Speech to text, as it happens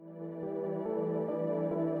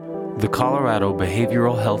The Colorado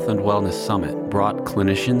Behavioral Health and Wellness Summit brought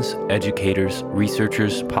clinicians, educators,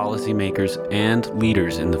 researchers, policymakers, and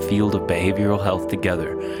leaders in the field of behavioral health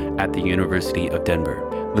together at the University of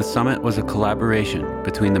Denver. The summit was a collaboration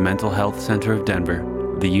between the Mental Health Center of Denver,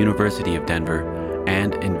 the University of Denver,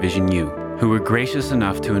 and Envision U, who were gracious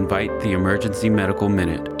enough to invite the Emergency Medical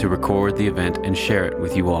Minute to record the event and share it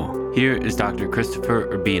with you all. Here is Dr. Christopher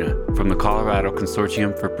Urbina from the Colorado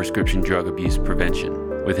Consortium for Prescription Drug Abuse Prevention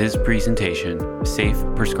with his presentation, Safe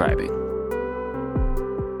Prescribing.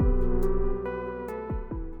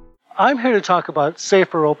 I'm here to talk about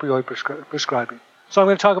safer opioid prescribing. So I'm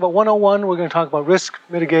going to talk about 101, we're going to talk about risk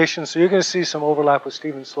mitigation, so you're going to see some overlap with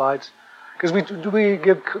Stephen's slides. Because we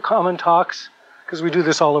give common talks, because we do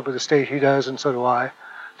this all over the state, he does and so do I,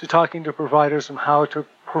 to talking to providers on how to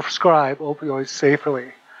prescribe opioids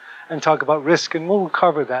safely and talk about risk, and we'll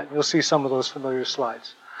cover that. You'll see some of those familiar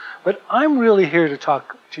slides. But I'm really here to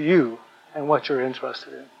talk to you and what you're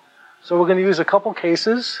interested in. So we're going to use a couple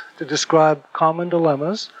cases to describe common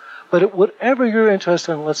dilemmas, but whatever you're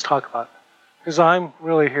interested in, let's talk about it, because I'm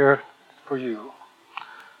really here for you.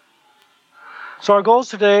 So our goals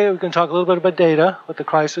today, we're going to talk a little bit about data, what the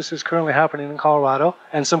crisis is currently happening in Colorado,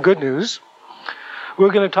 and some good news.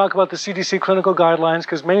 We're going to talk about the CDC clinical guidelines,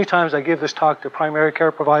 because many times I give this talk to primary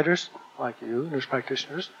care providers, like you, nurse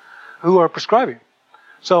practitioners, who are prescribing.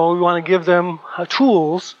 So we want to give them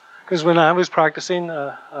tools, because when I was practicing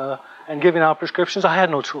and giving out prescriptions, I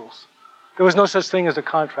had no tools. There was no such thing as a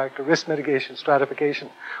contract or risk mitigation,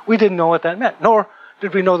 stratification. We didn't know what that meant, nor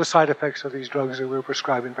did we know the side effects of these drugs that we were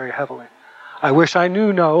prescribing very heavily. I wish I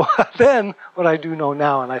knew then what I do know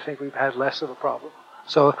now, and I think we've had less of a problem.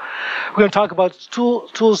 So we're going to talk about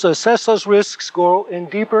tools to assess those risks, go in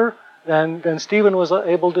deeper than Stephen was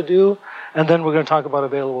able to do, and then we're going to talk about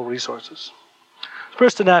available resources.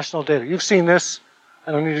 First, the national data. You've seen this.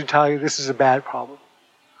 I don't need to tell you this is a bad problem.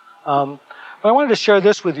 But I wanted to share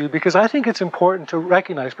this with you because I think it's important to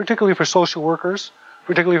recognize, particularly for social workers,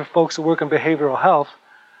 particularly for folks who work in behavioral health,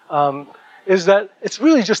 is that it's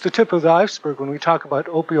really just the tip of the iceberg when we talk about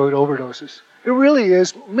opioid overdoses. It really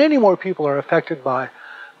is. Many more people are affected by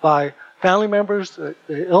family members, the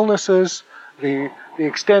illnesses, the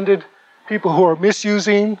extended people who are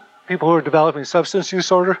misusing, people who are developing substance use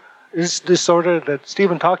disorder that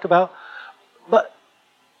Stephen talked about. But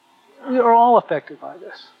we are all affected by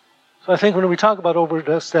this. So I think when we talk about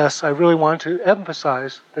overdose deaths, I really want to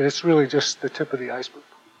emphasize that it's really just the tip of the iceberg.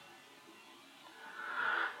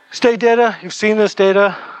 State data, you've seen this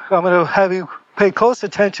data. I'm going to have you pay close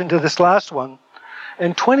attention to this last one.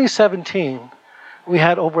 In 2017, we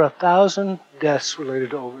had over 1,000 deaths related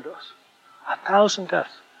to overdose. 1,000 deaths.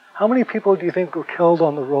 How many people do you think were killed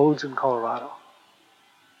on the roads in Colorado?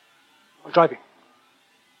 Or driving?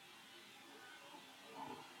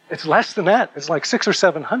 It's less than that. It's like 600 or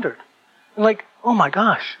 700. And like, oh my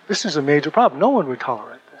gosh, this is a major problem. No one would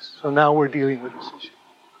tolerate this. So now we're dealing with this issue.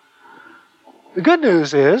 The good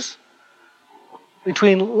news is,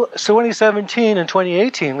 between 2017 and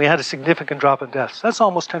 2018, we had a significant drop in deaths. That's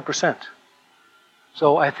almost 10%.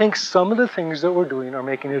 So I think some of the things that we're doing are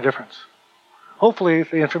making a difference. Hopefully,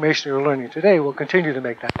 the information you're learning today will continue to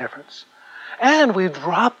make that difference. And we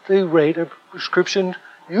dropped the rate of prescription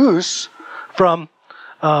use from,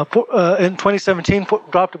 in 2017,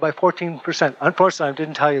 dropped it by 14%. Unfortunately, I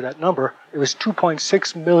didn't tell you that number. It was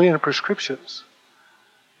 2.6 million prescriptions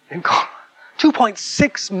in Colorado.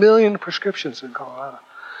 2.6 million prescriptions in Colorado.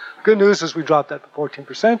 The good news is we dropped that by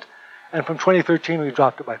 14%, and from 2013 we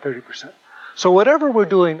dropped it by 30%. So whatever we're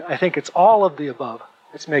doing, I think it's all of the above.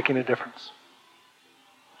 It's making a difference.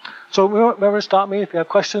 So remember, stop me if you have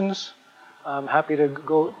questions. I'm happy to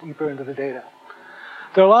go deeper into the data.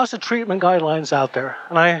 There are lots of treatment guidelines out there,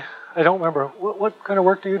 and I don't remember. What kind of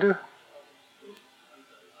work do you do? I'm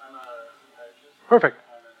a psychiatrist. Perfect.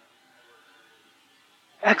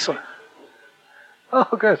 Excellent. Oh,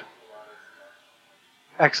 good.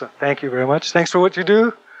 Excellent. Thank you very much. Thanks for what you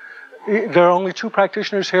do. There are only 2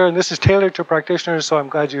 practitioners here, and this is tailored to practitioners, so I'm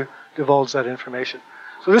glad you divulged that information.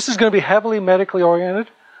 So this is going to be heavily medically oriented.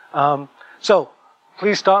 So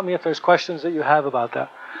please stop me if there's questions that you have about that.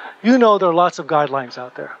 You know there are lots of guidelines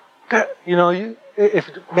out there. If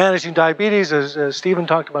managing diabetes, as Stephen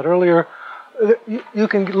talked about earlier, you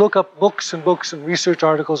can look up books and research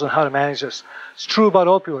articles on how to manage this. It's true about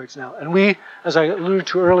opioids now. And we, as I alluded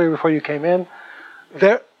to earlier before you came in,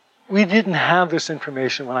 we didn't have this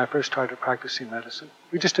information when I first started practicing medicine.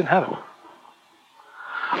 We just didn't have it.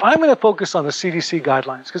 I'm going to focus on the CDC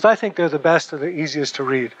guidelines because I think they're the best and the easiest to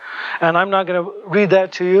read. And I'm not going to read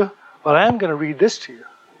that to you, but I am going to read this to you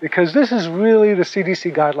because this is really the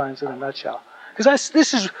CDC guidelines in a nutshell. Because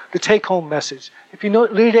this is the take-home message. If you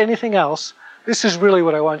read anything else, this is really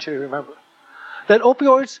what I want you to remember. That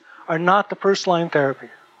opioids are not the first-line therapy.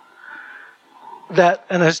 And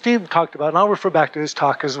as Steve talked about, and I'll refer back to his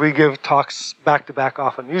talk because we give talks back-to-back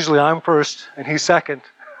often. Usually I'm first and he's second.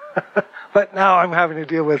 But now I'm having to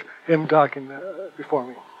deal with him talking before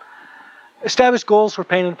me. Establish goals for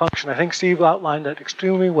pain and function. I think Steve outlined that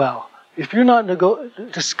extremely well. If you're not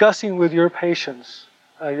discussing with your patients,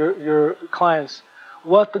 your clients,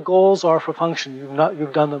 what the goals are for function,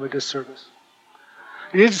 you've done them a disservice.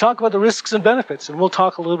 You need to talk about the risks and benefits, and we'll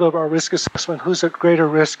talk a little bit about risk assessment, who's at greater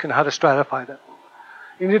risk, and how to stratify them.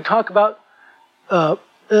 You need to talk about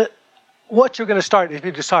what you're going to start if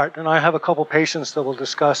you start. And I have a couple patients that will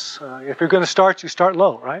discuss. If you're going to start, you start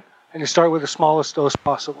low, right? And you start with the smallest dose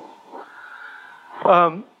possible.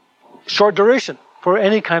 Short duration for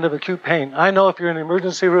any kind of acute pain. I know if you're in an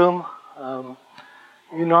emergency room,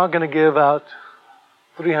 you're not going to give out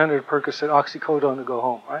 300 Percocet oxycodone to go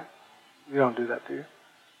home, right? You don't do that, do you?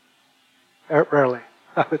 Rarely,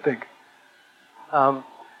 I would think.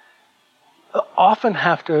 Often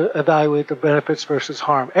have to evaluate the benefits versus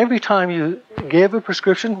harm. Every time you give a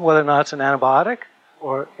prescription, whether or not it's an antibiotic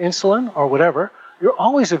or insulin or whatever, you're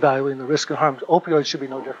always evaluating the risk and harm. Opioids should be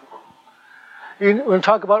no different. We're going to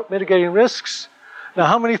talk about mitigating risks. Now,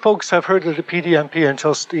 how many folks have heard of the PDMP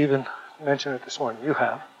until Stephen mentioned it this morning? You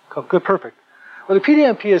have. Good, perfect. Well, the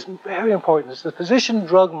PDMP is very important. It's the Physician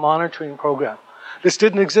Drug Monitoring Program. This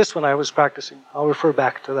didn't exist when I was practicing. I'll refer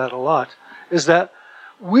back to that a lot. Is that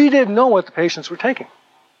we didn't know what the patients were taking.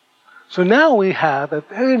 So now we have a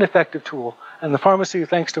very effective tool, and the pharmacy,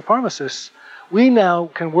 thanks to pharmacists, we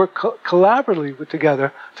now can work collaboratively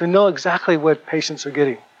together to know exactly what patients are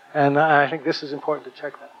getting. And I think this is important to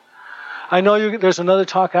check that. I know there's another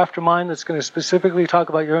talk after mine that's going to specifically talk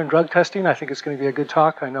about urine drug testing. I think it's going to be a good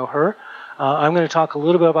talk. I know her. I'm going to talk a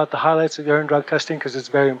little bit about the highlights of urine drug testing because it's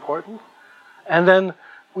very important. And then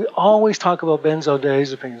we always talk about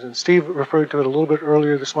benzodiazepines, and Steve referred to it a little bit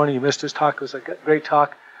earlier this morning. You missed his talk. It was a great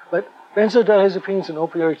talk. But benzodiazepines and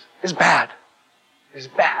opioids is bad. It's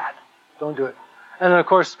bad. Don't do it. And then, of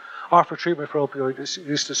course, offer treatment for opioid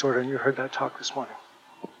use disorder, and you heard that talk this morning.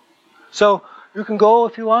 So you can go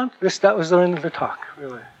if you want. That was the end of the talk,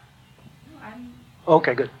 really.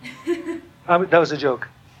 Okay, good. That was a joke.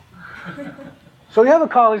 So you have a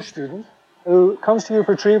college student who comes to you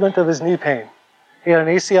for treatment of his knee pain. He had an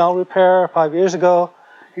ACL repair 5 years ago.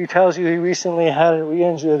 He tells you he recently had a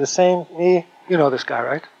re-injury of the same knee. You know this guy,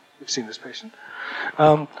 right? You've seen this patient.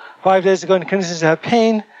 5 days ago, he continues to have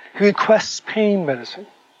pain. He requests pain medicine.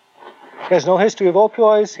 He has no history of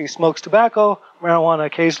opioids. He smokes tobacco, marijuana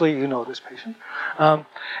occasionally. You know this patient.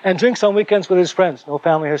 And drinks on weekends with his friends. No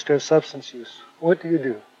family history of substance use. What do you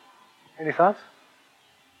do? Any thoughts?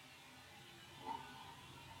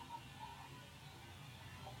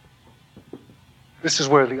 This is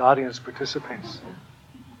where the audience participates.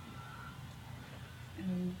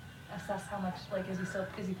 And assess how much,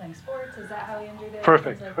 is he playing sports? Is that how he injured it?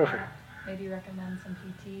 Perfect, Like perfect. That? Maybe recommend some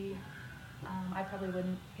PT. I probably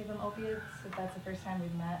wouldn't give him opiates if that's the first time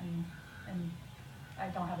we've met and I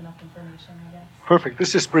don't have enough information, I guess. Perfect.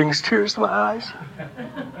 This just brings tears to my eyes.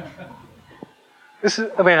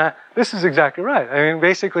 This is exactly right. I mean,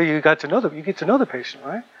 basically, you get to know the patient,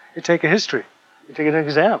 right? You take a history. You take an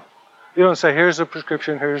exam. You don't say, here's a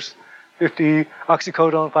prescription, here's 50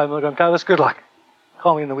 oxycodone, 5 milligram tablets, good luck.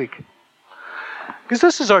 Call me in a week. Because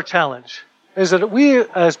this is our challenge, is that we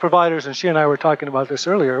as providers, and she and I were talking about this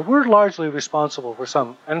earlier, we're largely responsible for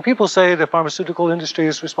some. And people say the pharmaceutical industry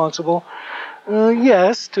is responsible.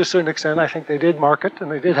 Yes, to a certain extent. I think they did market,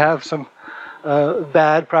 and they did have some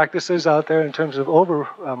bad practices out there in terms of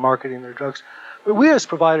over-marketing their drugs. But we as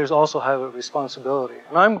providers also have a responsibility.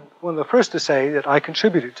 And I'm one of the first to say that I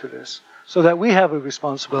contributed to this, so that we have a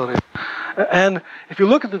responsibility. And if you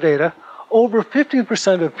look at the data, over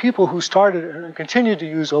 50% of people who started and continue to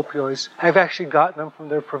use opioids have actually gotten them from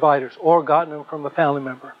their providers or gotten them from a family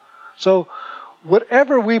member. So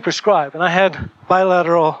whatever we prescribe, and I had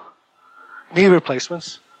bilateral knee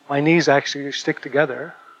replacements. My knees actually stick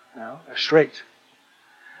together now, they're straight.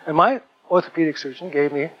 And my orthopedic surgeon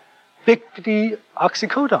gave me 50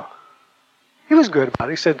 oxycodone. He was good about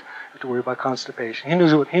it. He said, you have to worry about constipation. He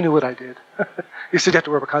knew what I did. He said, you have to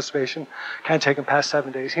worry about constipation. Can't take them past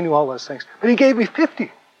 7 days. He knew all those things. But he gave me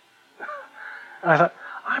 50. And I thought,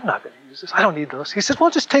 I'm not going to use this. I don't need those. He said, well,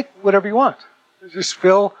 just take whatever you want. You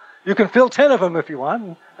can fill 10 of them if you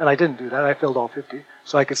want. And I didn't do that. I filled all 50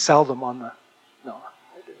 so I could sell them on the... No,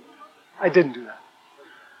 I didn't do that.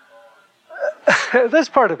 That's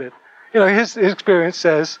part of it. You know, his experience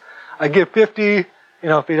says, I give 50,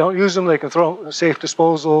 if they don't use them, they can throw them in safe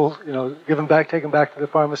disposal, give them back, take them back to the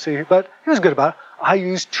pharmacy. But he was good about it. I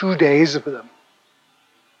used 2 days of them.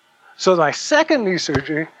 So my second knee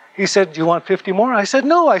surgery, he said, do you want 50 more? I said,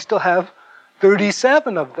 no, I still have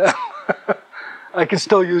 37 of them. I can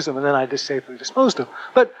still use them, and then I just safely disposed of them.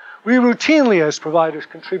 But we routinely, as providers,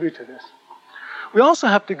 contribute to this. We also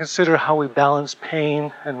have to consider how we balance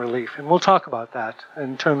pain and relief, and we'll talk about that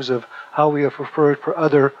in terms of how we have referred for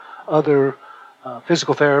other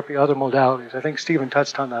physical therapy, other modalities. I think Stephen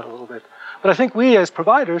touched on that a little bit. But I think we as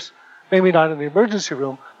providers, maybe not in the emergency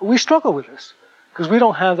room, but we struggle with this because we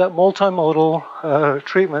don't have that multimodal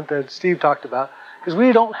treatment that Steve talked about, because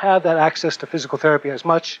we don't have that access to physical therapy as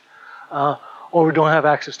much, or we don't have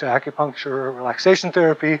access to acupuncture, relaxation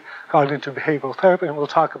therapy, cognitive behavioral therapy, and we'll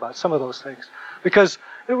talk about some of those things. Because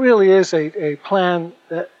it really is a plan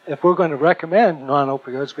that if we're going to recommend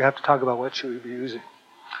non-opioids, we have to talk about what should we be using.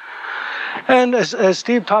 And as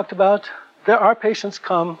Steve talked about, there are patients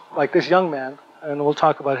come, like this young man, and we'll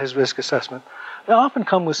talk about his risk assessment. They often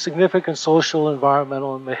come with significant social,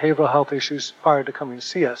 environmental, and behavioral health issues prior to coming to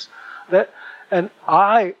see us. And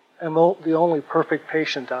I am the only perfect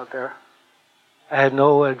patient out there. I had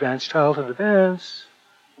no advanced childhood events.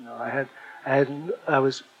 I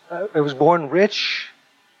was born rich.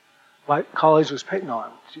 My college was paid. No,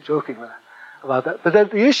 I'm joking about that. But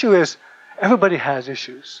the issue is, everybody has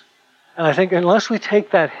issues. And I think unless we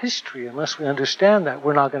take that history, unless we understand that,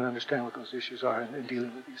 we're not going to understand what those issues are in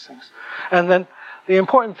dealing with these things. And then the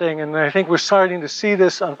important thing, and I think we're starting to see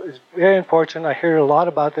this, it's very important, I hear a lot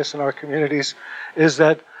about this in our communities, is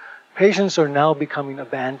that patients are now becoming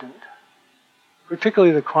abandoned.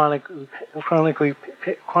 Particularly the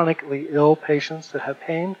chronically ill patients that have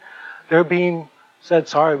pain, they're being said,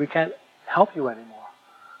 sorry, we can't help you anymore.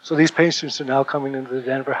 So these patients are now coming into the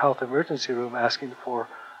Denver Health Emergency Room asking for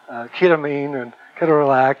ketamine and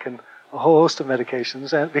ketorolac and a whole host of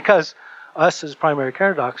medications, and because us as primary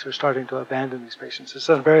care docs are starting to abandon these patients. It's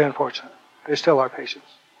very unfortunate. They still are patients.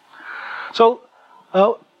 So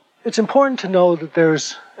it's important to know that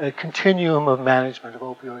there's a continuum of management of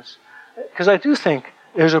opioids, because I do think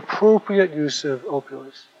there's appropriate use of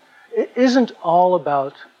opioids. It isn't all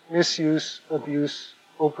about misuse, abuse,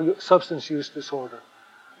 substance use disorder.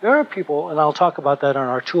 There are people, and I'll talk about that on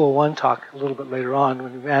our 201 talk a little bit later on,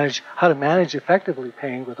 when we manage how to manage effectively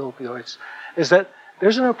pain with opioids, is that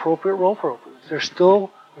there's an appropriate role for opioids. There's still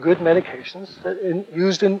good medications that,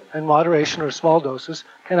 used in moderation or small doses,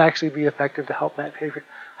 can actually be effective to help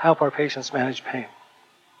our patients manage pain.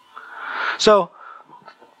 So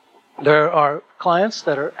there are clients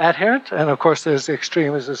that are adherent, and of course there's the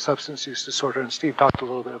extreme is the substance use disorder, and Steve talked a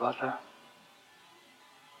little bit about that.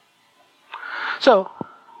 So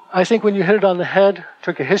I think when you hit it on the head,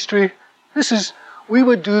 took a history, we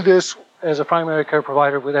would do this as a primary care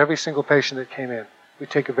provider with every single patient that came in. We'd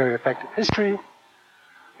take a very effective history.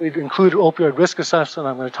 We'd include opioid risk assessment.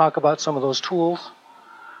 I'm going to talk about some of those tools.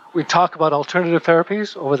 We'd talk about alternative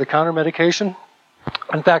therapies, over-the-counter medication.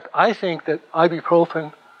 In fact, I think that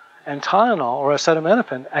ibuprofen and Tylenol or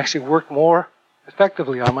acetaminophen actually worked more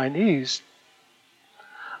effectively on my knees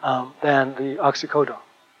than the oxycodone,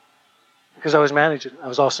 because I was managing. I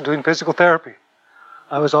was also doing physical therapy.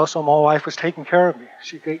 My wife was taking care of me.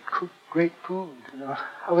 She ate great food.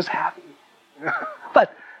 I was happy.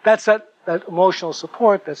 But that's that emotional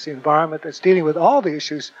support. That's the environment that's dealing with all the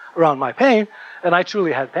issues around my pain, and I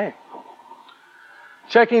truly had pain.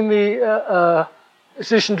 Checking the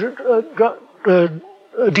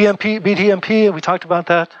BDMP, we talked about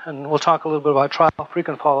that, and we'll talk a little bit about trial,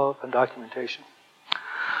 frequent follow-up, and documentation.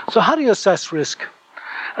 So how do you assess risk?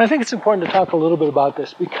 And I think it's important to talk a little bit about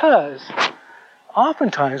this, because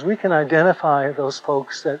oftentimes we can identify those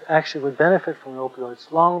folks that actually would benefit from the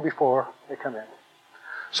opioids long before they come in.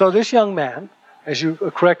 So this young man, as you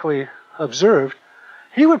correctly observed,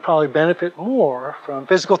 he would probably benefit more from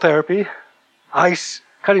physical therapy, ice,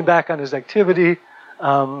 cutting back on his activity,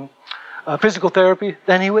 physical therapy,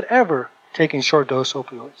 than he would ever taking short-dose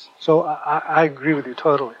opioids. So I agree with you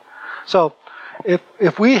totally. So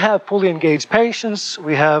if we have fully engaged patients,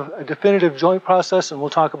 we have a definitive joint process, and we'll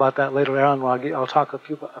talk about that later on. I'll talk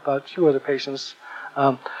about a few other patients,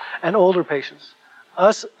 and older patients.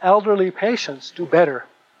 Us elderly patients do better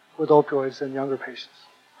with opioids than younger patients.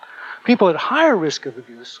 People at higher risk of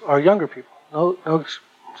abuse are younger people.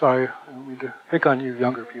 Sorry, I don't mean to pick on you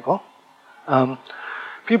younger people.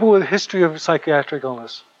 People with a history of psychiatric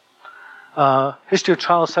illness, history of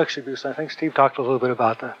child sexual abuse. I think Steve talked a little bit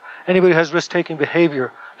about that. Anybody who has risk-taking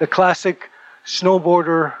behavior, the classic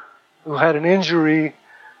snowboarder who had an injury,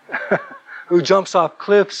 who jumps off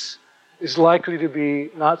cliffs, is likely to be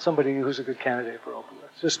not somebody who's a good candidate for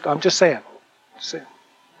opioids. I'm just saying.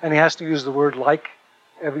 And he has to use the word like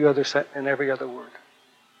every other in every other word.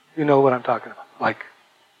 You know what I'm talking about. Like.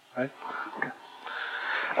 Right? Okay.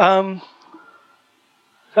 Does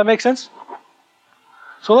that make sense?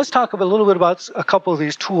 So let's talk a little bit about a couple of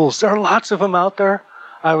these tools. There are lots of them out there.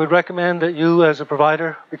 I would recommend that you, as a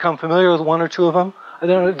provider, become familiar with one or two of them. I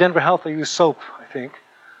know at Denver Health, they use SOAP, I think.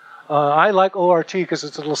 I like ORT because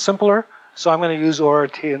it's a little simpler, so I'm going to use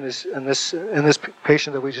ORT in this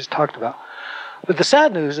patient that we just talked about. But the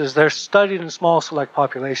sad news is they're studied in small, select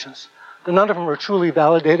populations. None of them are truly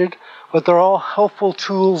validated, but they're all helpful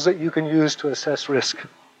tools that you can use to assess risk.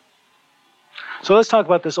 So let's talk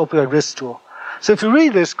about this opioid risk tool. So if you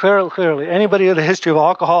read this clearly, anybody with a history of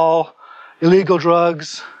alcohol, illegal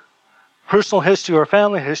drugs, personal history or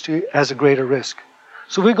family history has a greater risk.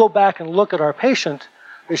 So if we go back and look at our patient,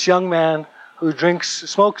 this young man who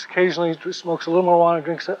smokes occasionally, smokes a little marijuana,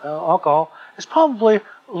 drinks alcohol, is probably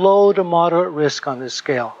low to moderate risk on this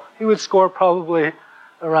scale. He would score probably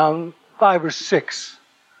around 5 or 6.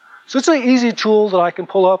 So it's an easy tool that I can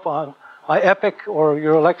pull up on my Epic or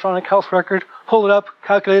your electronic health record, pull it up,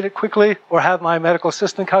 calculate it quickly, or have my medical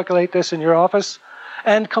assistant calculate this in your office,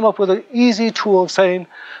 and come up with an easy tool of saying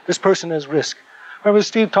this person has risk. Remember,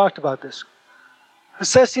 Steve talked about this.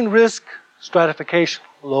 Assessing risk stratification,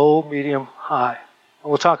 low, medium, high. And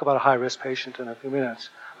we'll talk about a high-risk patient in a few minutes.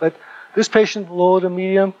 But this patient, low to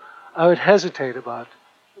medium, I would hesitate about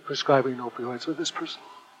prescribing opioids with this person.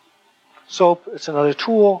 SOAP, it's another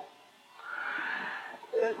tool.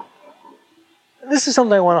 This is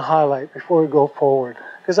something I want to highlight before we go forward,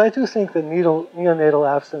 because I do think that neonatal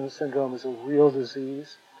abstinence syndrome is a real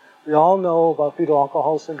disease. We all know about fetal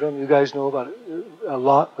alcohol syndrome. You guys know about it a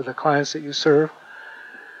lot with the clients that you serve.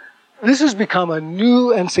 This has become a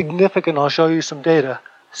new and significant, I'll show you some data,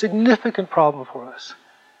 significant problem for us.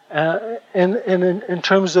 In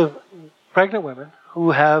terms of pregnant women who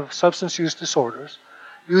have substance use disorders,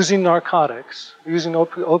 using narcotics, using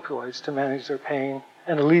opioids to manage their pain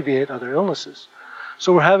and alleviate other illnesses.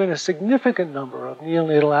 So we're having a significant number of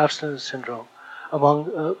neonatal abstinence syndrome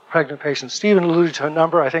among pregnant patients. Stephen alluded to a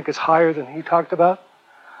number. I think it's higher than he talked about.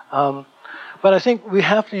 But I think we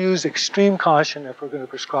have to use extreme caution if we're going to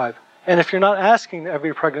prescribe. And if you're not asking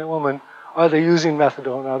every pregnant woman, are they using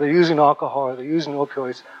methadone, are they using alcohol, are they using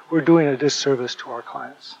opioids, we're doing a disservice to our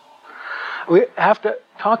clients. We have to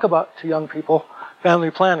talk about, to young people, family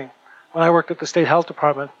planning. When I worked at the state health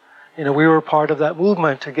department, we were part of that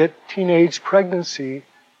movement to get teenage pregnancy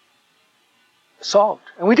solved.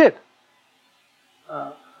 And we did.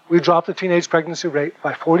 We dropped the teenage pregnancy rate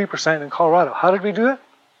by 40% in Colorado. How did we do it?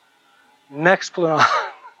 Nexplanon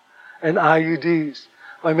and IUDs,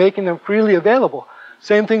 by making them freely available.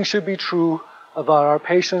 Same thing should be true about our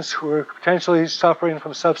patients who are potentially suffering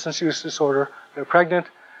from substance use disorder. They're pregnant.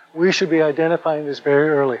 We should be identifying this very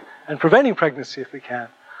early and preventing pregnancy if we can,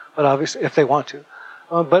 but obviously if they want to,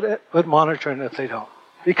 but monitoring if they don't.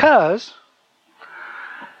 Because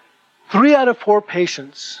 3 out of 4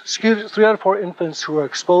 infants who are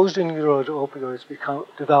exposed in utero to opioids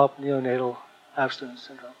develop neonatal abstinence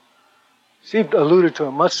syndrome. Steve alluded to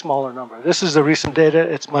a much smaller number. This is the recent data.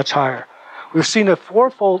 It's much higher. We've seen a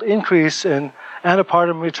 4-fold increase in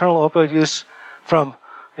antepartum maternal opioid use from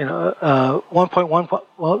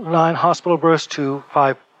 1.19 hospital births to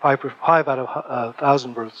 5 out of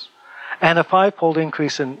 1,000 births, and a 5-fold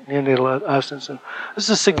increase in neonatal abstinence. This is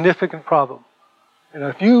a significant problem.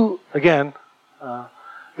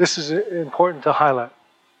 This is important to highlight.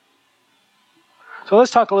 So let's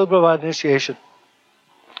talk a little bit about initiation.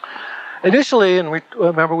 Initially, and we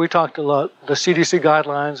talked a lot, the CDC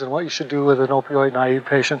guidelines and what you should do with an opioid naive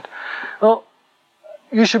patient. Well,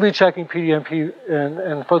 you should be checking PDMP,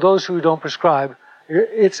 and for those who don't prescribe,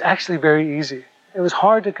 it's actually very easy. It was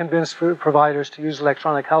hard to convince providers to use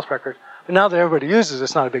electronic health record, but now that everybody uses it,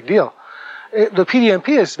 it's not a big deal. The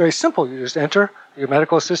PDMP is very simple. You just enter, your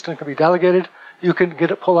medical assistant can be delegated, you can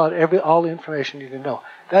pull out all the information you need to know.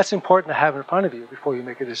 That's important to have in front of you before you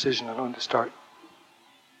make a decision on when to start.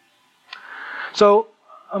 So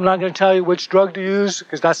I'm not going to tell you which drug to use,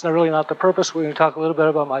 because that's really not the purpose. We're going to talk a little bit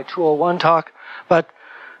about my 201 talk, but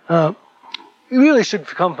you really should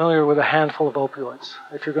become familiar with a handful of opioids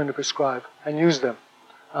if you're going to prescribe, and use them.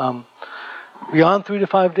 Beyond 3 to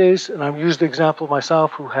 5 days, and I've used the example of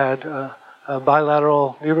myself who had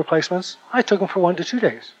bilateral knee replacements, I took them for 1 to 2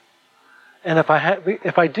 days. And if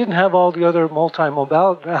I didn't have all the other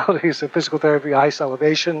multi-modalities of physical therapy, ice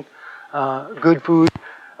elevation, good food,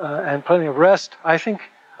 and plenty of rest, I think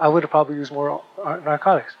I would have probably used more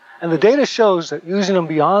narcotics. And the data shows that using them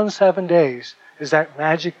beyond 7 days is that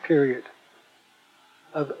magic period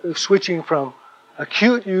of switching from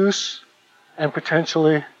acute use and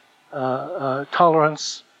potentially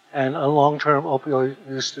tolerance and a long-term opioid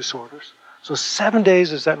use disorders. So 7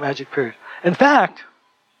 days is that magic period. In fact,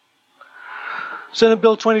 Senate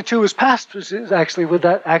Bill 22 was passed actually with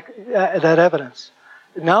that evidence.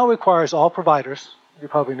 It now requires all providers, you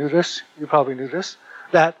probably knew this,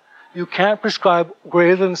 that you can't prescribe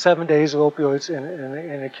greater than 7 days of opioids in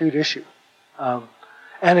an acute issue.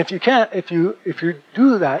 And if you can't, if you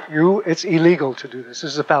do that, it's illegal to do this.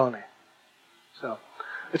 This is a felony. So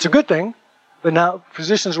it's a good thing, but now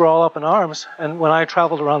physicians were all up in arms. And when I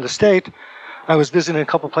traveled around the state, I was visiting a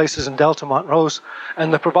couple places in Delta, Montrose,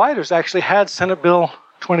 and the providers actually had Senate Bill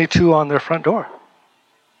 22 on their front door.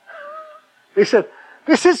 They said,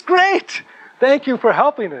 "This is great. Thank you for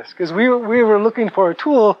helping us," because we were looking for a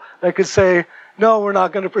tool that could say, "No, we're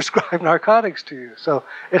not going to prescribe narcotics to you." So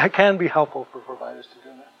it can be helpful for providers to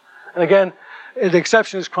do that. And again, the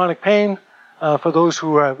exception is chronic pain. For those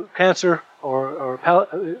who have cancer or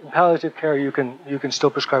palliative care, you can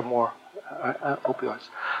still prescribe more opioids.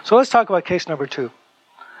 So let's talk about case number 2. Do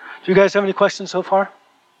you guys have any questions so far?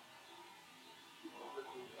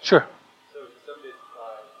 Sure.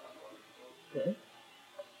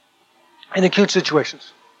 In acute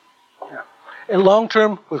situations. Yeah. In long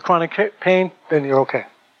term, with chronic pain, then you're okay.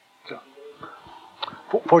 So,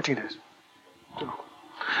 14 days. So.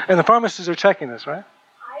 And the pharmacists are checking this, right?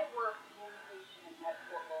 I work inpatient at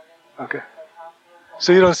Fort Logan. Okay.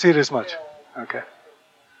 So you don't see it as much. Okay.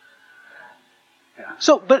 Yeah.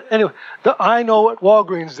 So, but anyway, I know at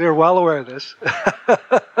Walgreens they're well aware of this,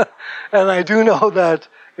 and I do know that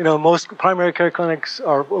most primary care clinics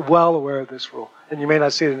are well aware of this rule. And you may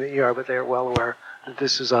not see it in the ER, but they are well aware that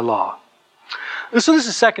this is a law. So this is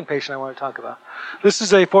the second patient I want to talk about. This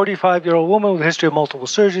is a 45-year-old woman with a history of multiple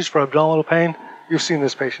surgeries for abdominal pain. You've seen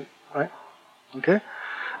this patient, right? Okay.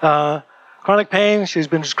 Chronic pain. She's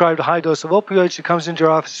been prescribed a high dose of opioids. She comes into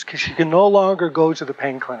your office. She can no longer go to the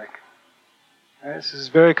pain clinic. Right? This is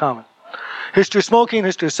very common. History of smoking,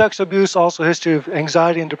 history of sex abuse, also history of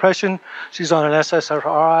anxiety and depression. She's on an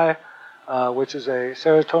SSRI, which is a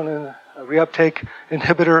serotonin reuptake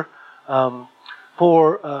inhibitor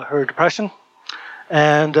for her depression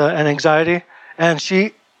and anxiety. And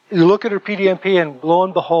you look at her PDMP, and lo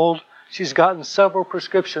and behold, she's gotten several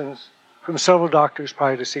prescriptions from several doctors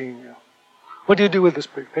prior to seeing you. What do you do with this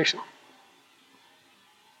patient?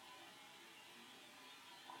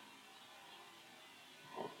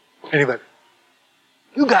 Anybody?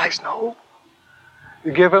 You guys know.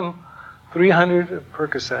 You give him 300 of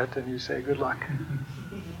Percocet and you say, "Good luck."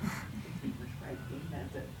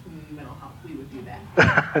 We would do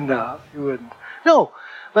that. No, you wouldn't. No,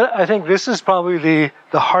 but I think this is probably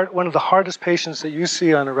one of the hardest patients that you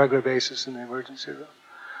see on a regular basis in the emergency room.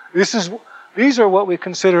 These are what we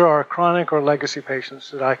consider our chronic or legacy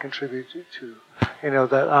patients that I contribute to.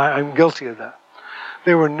 That I'm guilty of that.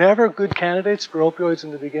 They were never good candidates for opioids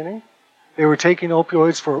in the beginning. They were taking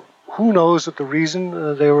opioids for who knows what the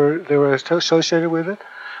reason they were associated with it.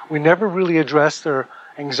 We never really addressed their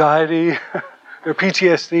anxiety, their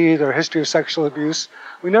PTSD, their history of sexual abuse.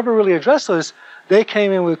 We never really addressed those. They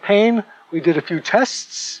came in with pain. We did a few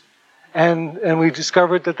tests, and we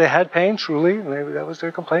discovered that they had pain, truly, and that was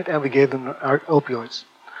their complaint, and we gave them our opioids.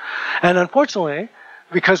 And unfortunately,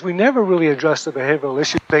 because we never really addressed the behavioral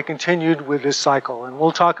issues, they continued with this cycle. And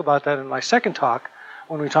we'll talk about that in my second talk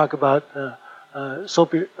when we talk about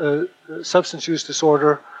substance use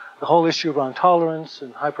disorder, the whole issue around tolerance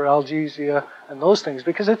and hyperalgesia and those things,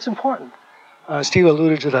 because it's important. Steve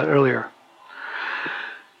alluded to that earlier.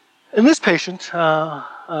 In this patient,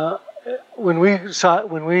 when we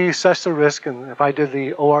assessed the risk, and if I did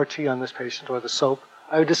the ORT on this patient or the SOAP,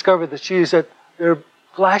 I discovered that there are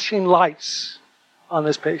flashing lights on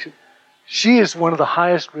this patient. She is one of the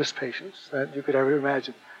highest risk patients that you could ever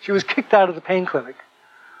imagine. She was kicked out of the pain clinic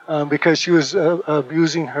because she was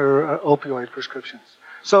abusing her opioid prescriptions.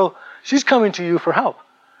 So she's coming to you for help.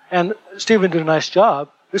 And Stephen did a nice job.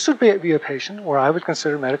 This would be a patient where I would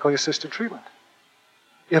consider medically assisted treatment.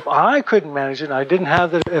 If I couldn't manage it,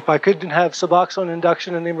 and if I couldn't have Suboxone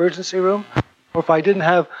induction in the emergency room, or if I didn't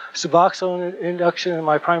have Suboxone induction in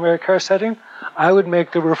my primary care setting, I would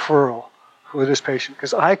make the referral for this patient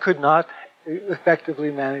because I could not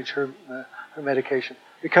effectively manage her medication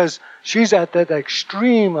because she's at that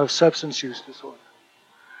extreme of substance use disorder.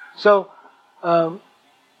 So,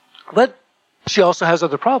 but she also has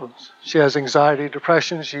other problems. She has anxiety,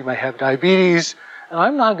 depression, she may have diabetes, and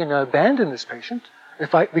I'm not going to abandon this patient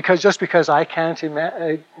because I can't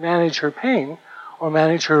manage her pain or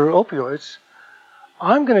manage her opioids.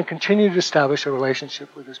 I'm going to continue to establish a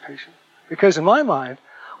relationship with this patient Because in my mind,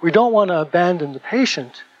 we don't want to abandon the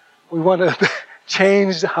patient. We want to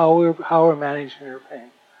change how we're managing her pain.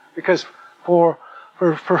 Because for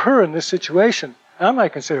her in this situation, and I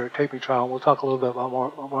might consider it a taping trial, and we'll talk a little bit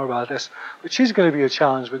more about this, but she's going to be a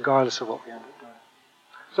challenge regardless of what we end up doing.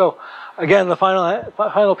 So, again, the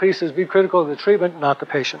final piece is be critical of the treatment, not the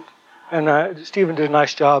patient. And Stephen did a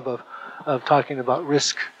nice job of talking about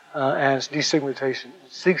risk and destigmatization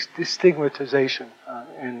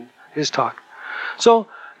in his talk. So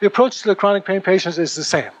the approach to the chronic pain patients is the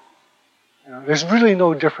same. There's really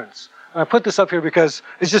no difference. And I put this up here because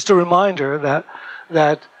it's just a reminder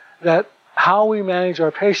that how we manage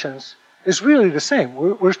our patients is really the same.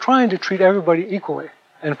 We're trying to treat everybody equally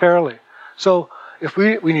and fairly. So if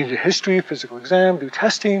we need a history, physical exam, do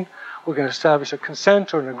testing, we're going to establish a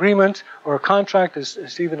consent or an agreement or a contract, as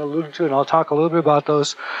Stephen alluded to, and I'll talk a little bit about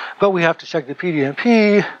those. But we have to check the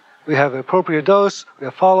PDNP, we have an appropriate dose, we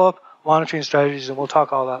have follow-up, monitoring strategies, and we'll talk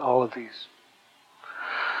about all of these.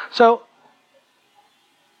 So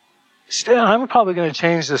I'm probably going to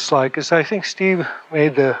change this slide because I think Steve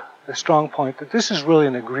made the strong point that this is really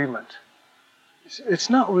an agreement. It's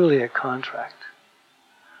not really a contract.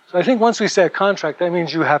 So I think once we say a contract, that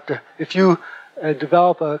means you have to, if you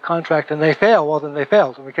develop a contract and they fail, well then they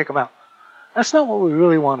failed and we kick them out. That's not what we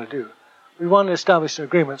really want to do. We want to establish an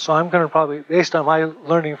agreement. So I'm going to probably, based on my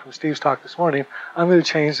learning from Steve's talk this morning, I'm going to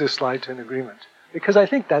change this slide to an agreement. Because I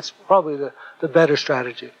think that's probably the better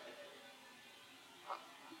strategy.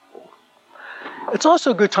 It's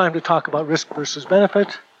also a good time to talk about risk versus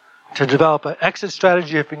benefit, to develop an exit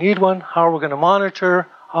strategy if we need one, how we're going to monitor,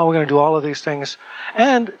 how we're going to do all of these things,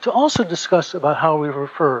 and to also discuss about how we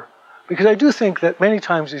refer. Because I do think that many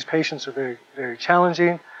times these patients are very, very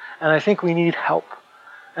challenging, and I think we need help.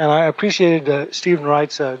 And I appreciated Stephen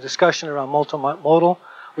Wright's discussion around multimodal.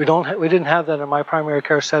 We didn't have that in my primary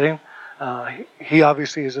care setting. He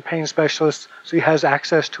obviously is a pain specialist, so he has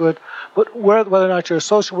access to it. But whether or not you're a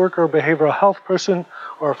social worker, or a behavioral health person,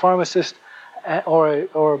 or a pharmacist, or a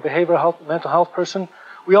behavioral health, mental health person,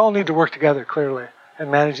 we all need to work together clearly in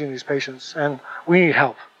managing these patients, and we need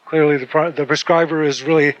help. Clearly, the prescriber is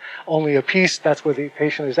really only a piece. That's where the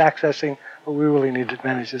patient is accessing, but we really need to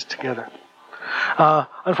manage this together.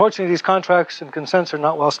 Unfortunately, these contracts and consents are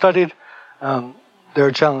not well studied. There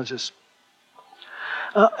are challenges.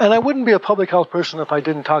 And I wouldn't be a public health person if I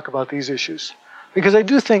didn't talk about these issues, because I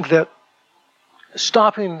do think that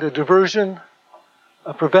stopping the diversion,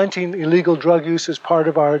 preventing illegal drug use is part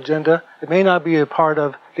of our agenda. It may not be a part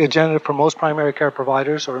of the agenda for most primary care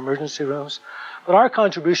providers or emergency rooms, but our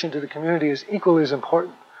contribution to the community is equally as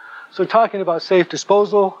important. So talking about safe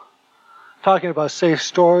disposal, talking about safe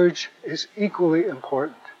storage is equally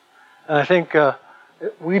important. And I think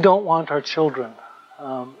we don't want our children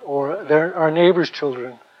or our neighbors'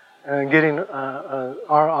 children getting our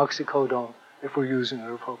oxycodone if we're using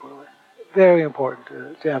it appropriately. Very important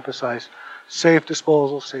to emphasize safe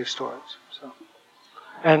disposal, safe storage.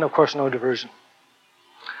 And of course, no diversion.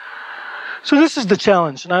 So this is the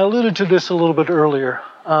challenge, and I alluded to this a little bit earlier.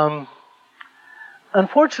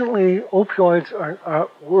 Unfortunately, opioids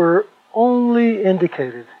were only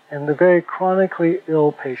indicated in the very chronically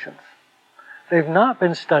ill patients. They've not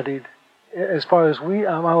been studied, as far as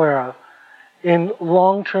I'm aware of, in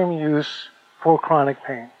long-term use for chronic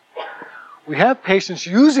pain. We have patients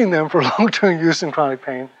using them for long-term use in chronic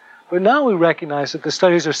pain, but now we recognize that the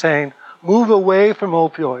studies are saying, move away from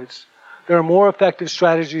opioids. There are more effective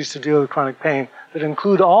strategies to deal with chronic pain that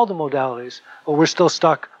include all the modalities, but we're still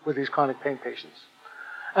stuck with these chronic pain patients.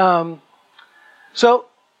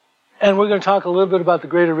 And we're going to talk a little bit about the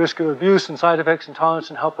greater risk of abuse and side effects, intolerance,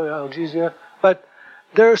 and hypoalgesia. But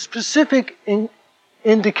there are specific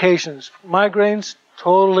indications. Migraines,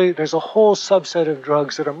 totally, there's a whole subset of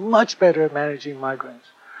drugs that are much better at managing migraines.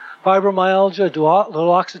 Fibromyalgia,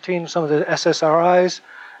 duloxetine, some of the SSRIs,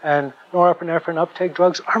 and norepinephrine uptake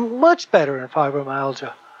drugs are much better in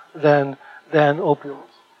fibromyalgia than opioids.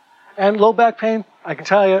 And low back pain, I can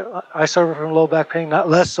tell you, I suffer from low back pain, not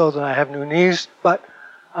less so than I have new knees, but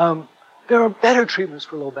there are better treatments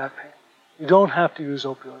for low back pain. You don't have to use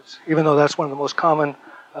opioids, even though that's one of the most common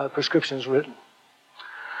prescriptions written.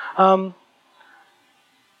 A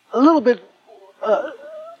little bit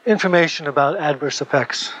information about adverse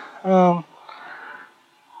effects. Who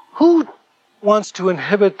wants to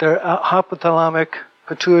inhibit their hypothalamic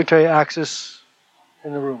pituitary axis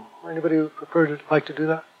in the room? Anybody like to do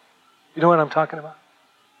that? You know what I'm talking about?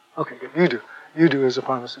 Okay, good. You do. You do as a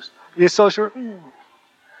pharmacist. You social?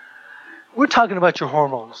 We're talking about your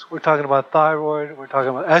hormones. We're talking about thyroid. We're talking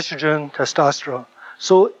about estrogen, testosterone.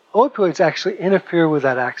 So opioids actually interfere with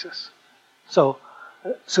that axis. So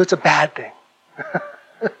So it's a bad thing.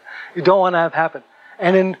 You don't want to have happen.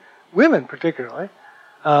 And in women particularly,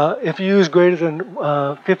 if you use greater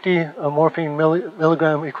than 50 morphine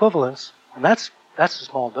milligram equivalents, and that's a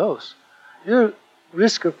small dose, your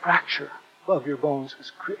risk of fracture of your bones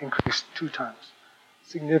is increased 2 times.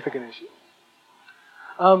 Significant issue.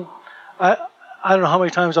 I don't know how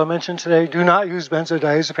many times I'll mention today, do not use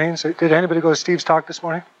benzodiazepines. Did anybody go to Steve's talk this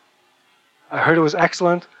morning? I heard it was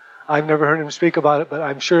excellent. I've never heard him speak about it, but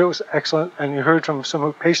I'm sure it was excellent, and you heard from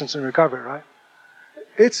some patients in recovery, right?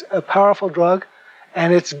 It's a powerful drug,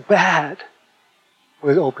 and it's bad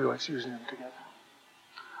with opioids, using them together.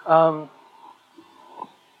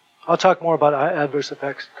 I'll talk more about adverse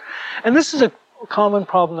effects. And this is a common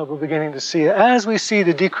problem that we're beginning to see. As we see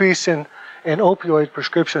the decrease in opioid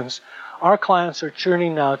prescriptions, our clients are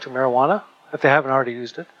churning now to marijuana, if they haven't already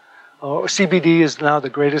used it. CBD is now the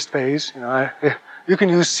greatest phase. You can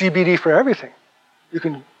use CBD for everything. You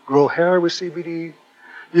can grow hair with CBD.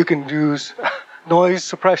 You can use noise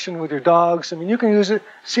suppression with your dogs. I mean, you can use it.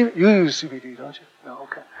 You use CBD, don't you? No,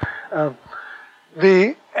 okay.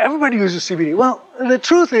 Everybody uses CBD. Well, the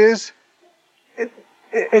truth is,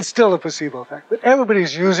 it's still a placebo effect, but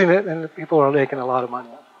everybody's using it, and people are making a lot of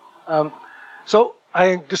money. So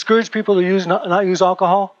I discourage people to not use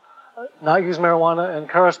alcohol, not use marijuana, and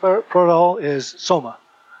carfentanil is soma.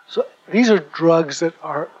 So these are drugs that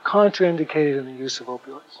are contraindicated in the use of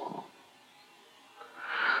opioids.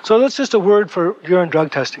 So that's just a word for urine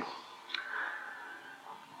drug testing.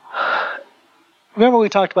 Remember we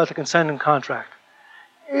talked about the consent and contract.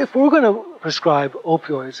 If we're going to prescribe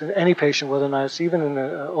opioids in any patient, whether or not it's even an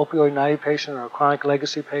opioid-naive patient or a chronic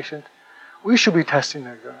legacy patient, we should be testing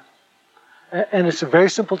their urine. And it's a very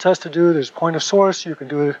simple test to do. There's point of source. You can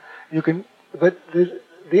do it. But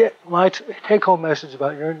my take-home message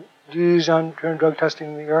about urine: do you use urine drug testing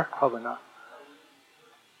in the urine? Probably not.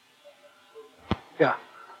 Yeah.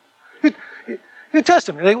 You test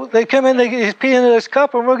them. They come in, they pee into this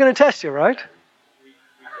cup, and we're going to test you, right?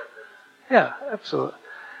 Yeah, absolutely.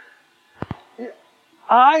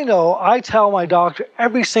 I know. I tell my doctor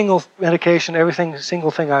every single medication,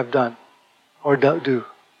 single thing I've done or do.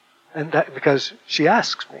 And that because she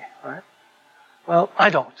asks me, right? Well, I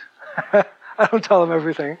don't. I don't tell them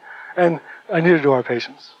everything, and neither do our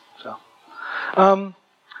patients. So,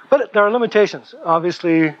 but there are limitations.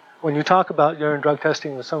 Obviously, when you talk about urine drug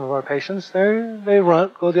testing with some of our patients, they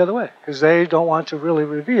go the other way because they don't want to really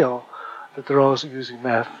reveal that they're also using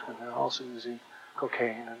meth and they're also using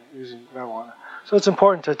cocaine and using marijuana. So it's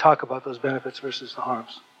important to talk about those benefits versus the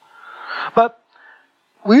harms. But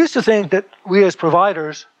we used to think that we as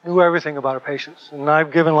providers knew everything about our patients. And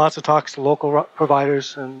I've given lots of talks to local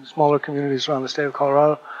providers and smaller communities around the state of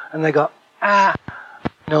Colorado, and they go,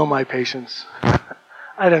 know my patients.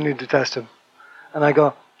 I don't need to test them. And I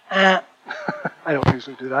go, I don't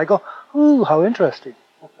usually do that. I go, ooh, how interesting.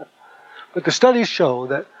 But the studies show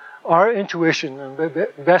that our intuition and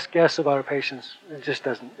best guess about our patients just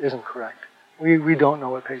isn't correct. We don't know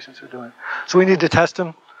what patients are doing. So we need to test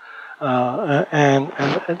them. And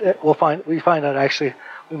we find out actually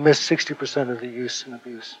we miss 60% of the use and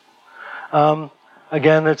abuse.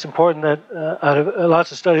 Again, it's important that out of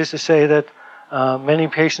lots of studies to say that many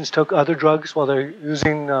patients took other drugs while they're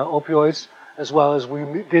using opioids, as well as we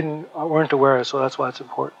weren't aware of. So that's why it's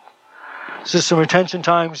important. Just some retention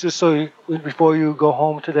times, just so before you go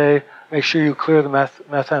home today, make sure you clear the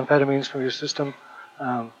methamphetamines from your system,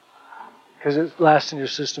 because it lasts in your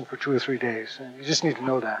system for 2 or 3 days. And you just need to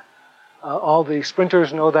know that. All the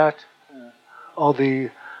sprinters know that. All the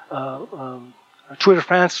Tour de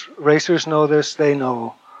France racers know this. They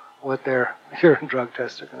know what their urine drug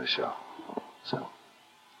tests are going to show. So,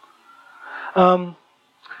 I'm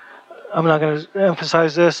not going to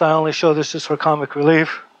emphasize this. I only show this just for comic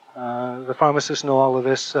relief. The pharmacists know all of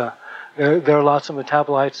this. There are lots of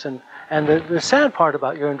metabolites, and the sad part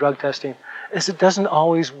about urine drug testing is it doesn't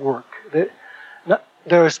always work.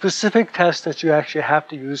 There are specific tests that you actually have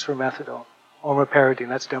to use for methadone or meperidine,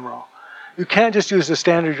 that's Demerol. You can't just use the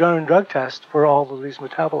standard urine drug test for all of these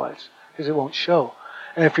metabolites because it won't show.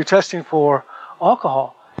 And if you're testing for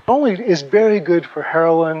alcohol, it only is very good for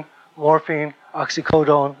heroin, morphine,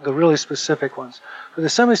 oxycodone, the really specific ones. For the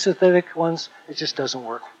semi-synthetic ones, it just doesn't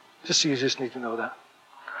work. You just need to know that.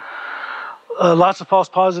 Lots of false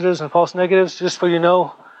positives and false negatives, just so you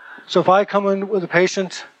know. So if I come in with a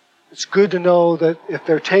patient, it's good to know that if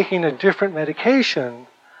they're taking a different medication,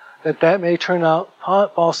 that may turn out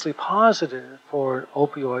falsely positive for an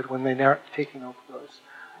opioid when they're not taking opioids.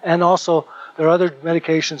 And also, there are other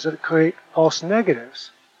medications that create false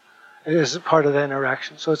negatives. is part of the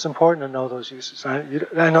interaction. So it's important to know those uses.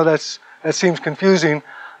 I know that seems confusing,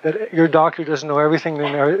 that your doctor doesn't know everything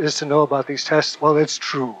there is to know about these tests. Well, it's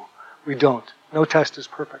true. We don't. No test is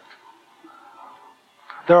perfect.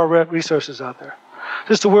 There are resources out there.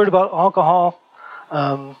 Just a word about alcohol.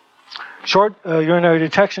 Short urinary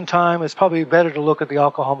detection time. It's probably better to look at the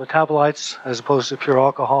alcohol metabolites as opposed to pure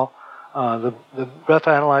alcohol. The breath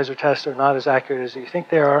analyzer tests are not as accurate as you think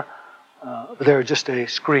they are. But they're just a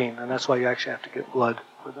screen, and that's why you actually have to get blood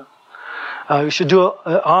for them. You should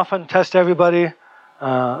often test everybody,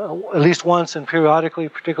 at least once and periodically,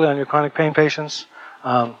 particularly on your chronic pain patients.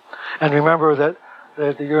 And remember that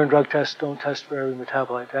the urine drug tests don't test for every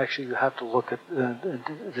metabolite. Actually, you have to look at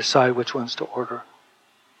decide which ones to order.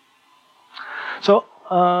 So,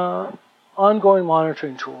 ongoing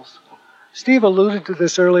monitoring tools. Steve alluded to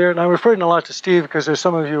this earlier, and I'm referring a lot to Steve because there's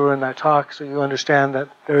some of you who were in that talk, so you understand that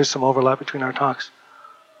there is some overlap between our talks.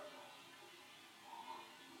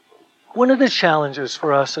 One of the challenges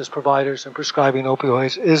for us as providers in prescribing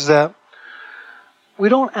opioids is that we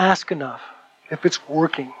don't ask enough if it's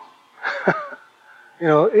working.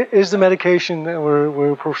 Is the medication that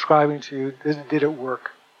we're prescribing to you, did it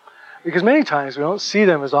work? Because many times we don't see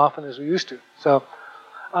them as often as we used to. So,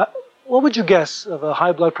 what would you guess of a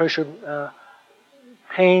high blood pressure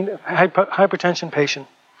hypertension patient?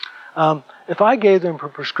 If I gave them a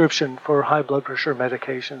prescription for high blood pressure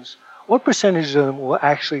medications, what percentage of them will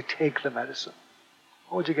actually take the medicine?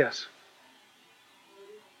 What would you guess?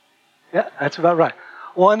 Yeah, that's about right.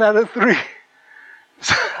 1 out of 3.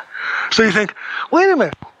 So you think, wait a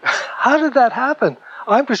minute, how did that happen?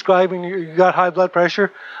 I'm prescribing, you got high blood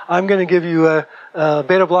pressure, I'm going to give you a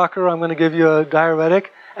beta blocker, I'm going to give you a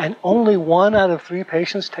diuretic, and only 1 out of 3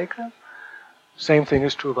 patients take them? Same thing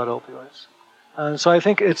is true about opioids. And so I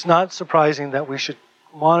think it's not surprising that we should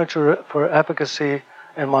monitor for efficacy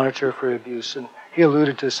and monitor for abuse. And he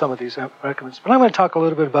alluded to some of these recommends. But I'm going to talk a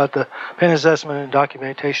little bit about the pain assessment and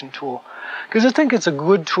documentation tool, because I think it's a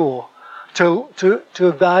good tool to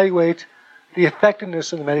evaluate the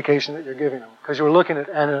effectiveness of the medication that you're giving them. Because we're looking at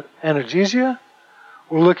analgesia,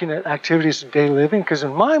 we're looking at activities of daily living, because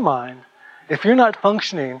in my mind, if you're not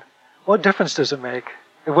functioning, what difference does it make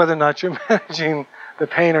whether or not you're managing the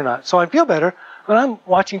pain or not? So I feel better when I'm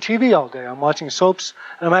watching TV all day. I'm watching soaps,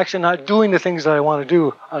 and I'm actually not doing the things that I want to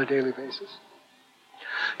do on a daily basis.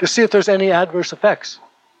 To see if there's any adverse effects.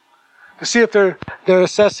 To see if they're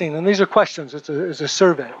assessing, and these are questions, it's a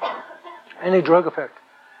survey. Any drug effect.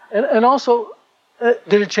 And also,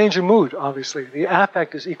 did it change your mood, obviously? The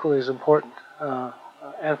affect is equally as important.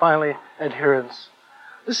 And finally, adherence.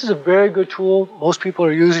 This is a very good tool. Most people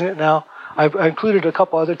are using it now. I've included a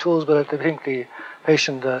couple other tools, but I think the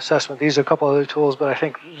patient assessment, these are a couple other tools, but I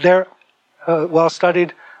think they're well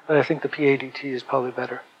studied, but I think the PADT is probably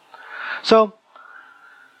better. So,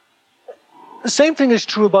 the same thing is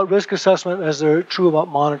true about risk assessment as they're true about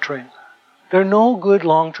monitoring. There are no good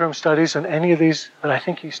long-term studies on any of these, but I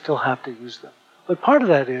think you still have to use them. But part of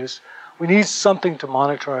that is we need something to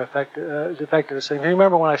monitor our effectiveness. And if you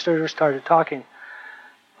remember when I started talking,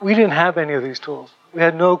 we didn't have any of these tools. We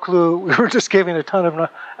had no clue. We were just giving a ton of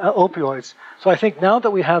opioids. So I think now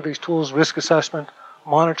that we have these tools, risk assessment,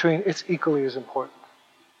 monitoring, it's equally as important.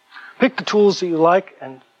 Pick the tools that you like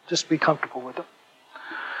and just be comfortable with them.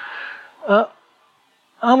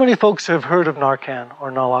 How many folks have heard of Narcan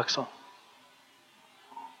or naloxone?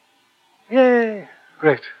 Yay!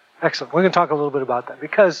 Great. Excellent. We're going to talk a little bit about that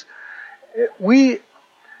because and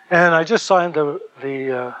I just signed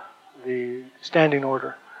the standing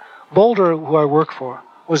order. Boulder, who I work for,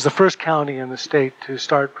 was the first county in the state to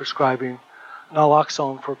start prescribing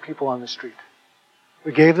naloxone for people on the street.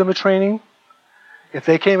 We gave them a training. If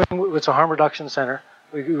they came in, it's a harm reduction center.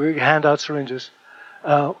 We hand out syringes.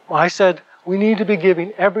 I said, we need to be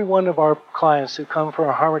giving every one of our clients who come for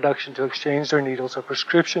a harm reduction to exchange their needles a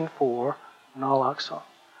prescription for naloxone.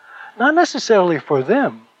 Not necessarily for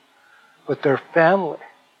them, but their family.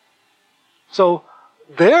 So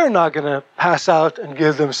they're not going to pass out and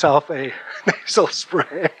give themselves a nasal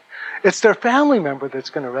spray. It's their family member that's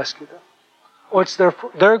going to rescue them. Or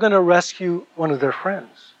they're going to rescue one of their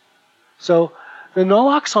friends. So the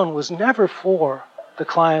naloxone was never for the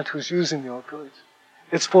client who's using the opioids.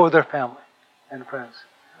 It's for their family and friends.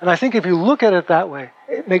 And I think if you look at it that way,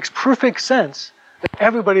 it makes perfect sense that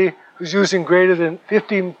everybody who's using greater than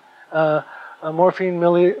 50 morphine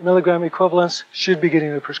milligram equivalents should be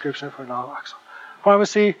getting a prescription for naloxone.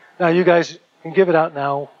 Pharmacy, now you guys can give it out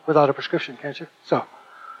now without a prescription, can't you? So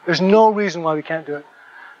there's no reason why we can't do it.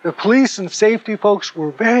 The police and safety folks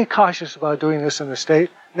were very cautious about doing this in the state.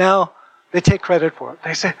 Now they take credit for it.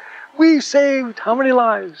 They say, we saved how many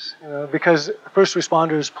lives? Because first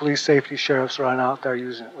responders, police, safety, sheriffs are out there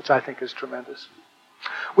using it, which I think is tremendous.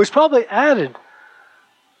 Which probably added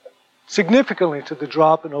significantly to the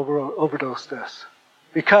drop in overdose deaths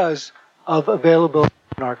because of availability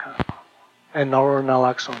of Narcan and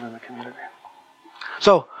naloxone in the community.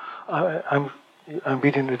 So I'm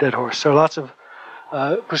beating the dead horse. There are lots of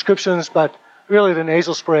prescriptions, but really the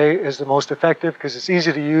nasal spray is the most effective because it's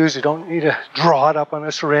easy to use. You don't need to draw it up on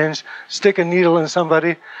a syringe, stick a needle in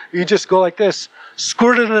somebody. You just go like this,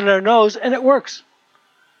 squirt it in their nose, and it works.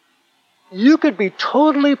 You could be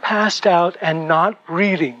totally passed out and not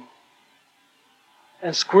breathing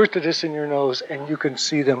and squirt this in your nose, and you can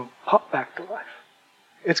see them pop back to life.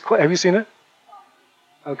 It's quite, have you seen it?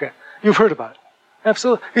 Okay. You've heard about it.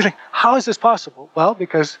 Absolutely. You think, how is this possible? Well,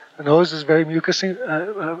 because the nose is very mucousy.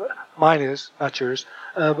 Mine is, not yours.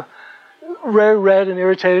 Very red and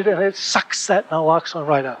irritated, and it sucks that naloxone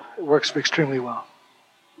right up. It works extremely well.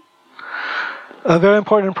 Very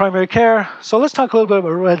important in primary care. So let's talk a little bit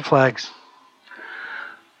about red flags.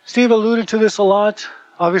 Steve alluded to this a lot.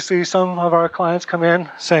 Obviously, some of our clients come in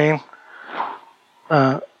saying,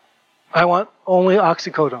 I want only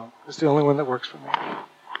oxycodone. It's the only one that works for me.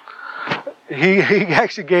 He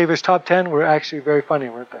actually gave his top 10 were actually very funny,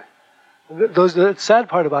 weren't they? The sad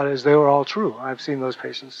part about it is they were all true. I've seen those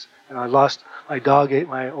patients. I lost, my dog ate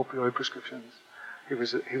my opioid prescriptions. He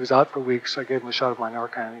was out for weeks. I gave him a shot of my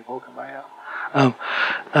Narcan and he woke him right up.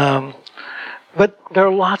 But there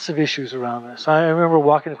are lots of issues around this. I remember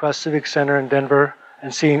walking across Civic Center in Denver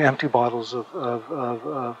and seeing empty bottles of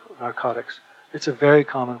narcotics. It's a very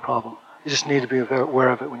common problem. You just need to be aware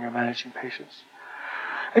of it when you're managing patients.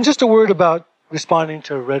 And just a word about responding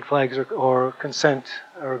to red flags or consent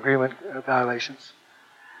or agreement violations.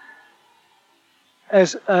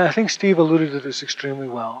 As I think Steve alluded to this extremely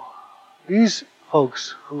well, these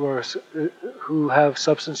folks who have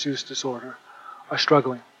substance use disorder are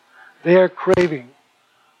struggling. They are craving.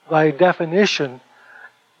 By definition,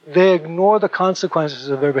 they ignore the consequences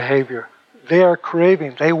of their behavior. They are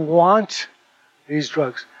craving. They want these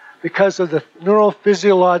drugs because of the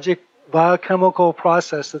neurophysiologic biochemical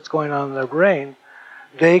process that's going on in their brain.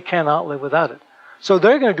 They cannot live without it. So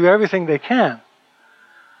they're going to do everything they can.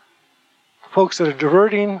 Folks that are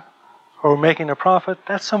diverting or making a profit,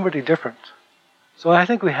 that's somebody different. So I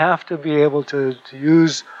think we have to be able to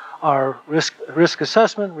use our risk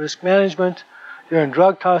assessment, risk management, during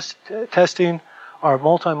drug testing, our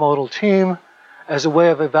multimodal team as a way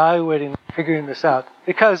of evaluating, figuring this out.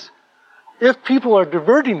 Because if people are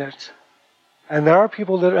diverting it, and there are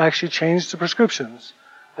people that actually change the prescriptions,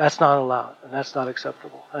 that's not allowed, and that's not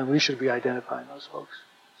acceptable. And we should be identifying those folks.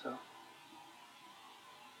 So,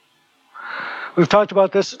 we've talked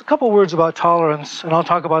about this. A couple words about tolerance, and I'll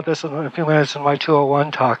talk about this in a few minutes in my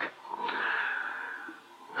 201 talk.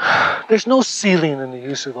 There's no ceiling in the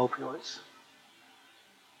use of opioids.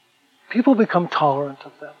 People become tolerant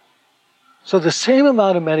of them. So the same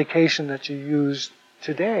amount of medication that you use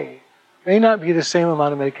today may not be the same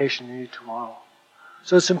amount of medication you need tomorrow.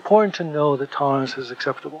 So it's important to know that tolerance is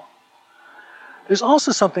acceptable. There's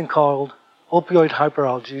also something called opioid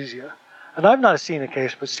hyperalgesia. And I've not seen a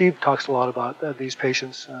case, but Steve talks a lot about these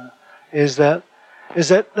patients, is that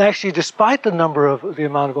actually despite the amount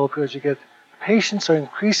of opioids you get, patients are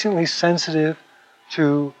increasingly sensitive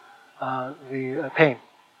to the pain.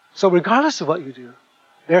 So regardless of what you do,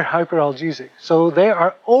 they're hyperalgesic. So they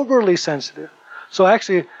are overly sensitive. So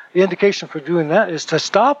actually, the indication for doing that is to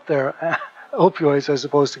stop their opioids as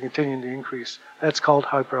opposed to continuing to increase. That's called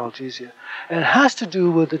hyperalgesia. And it has to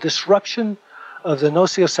do with the disruption of the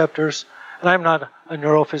nociceptors. And I'm not a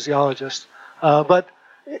neurophysiologist, or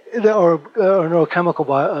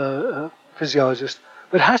neurochemical physiologist,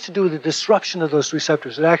 but it has to do with the disruption of those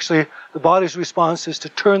receptors. It actually, the body's response is to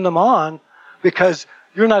turn them on because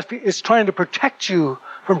it's trying to protect you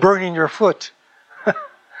from burning your foot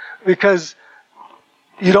because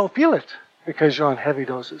you don't feel it because you're on heavy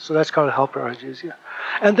doses. So that's called hyperalgesia.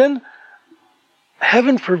 And then,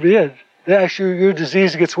 heaven forbid, that actually your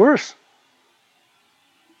disease gets worse.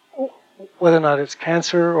 Whether or not it's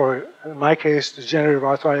cancer or, in my case, degenerative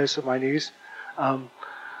arthritis of my knees,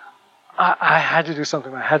 I had to do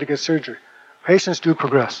something. I had to get surgery. Patients do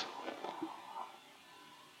progress.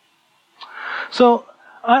 So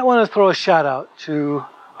I want to throw a shout out to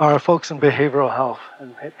our folks in behavioral health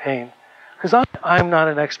and pain, because I'm not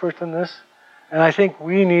an expert in this, and I think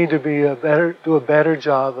we need to do a better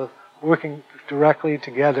job of working directly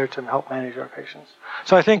together to help manage our patients.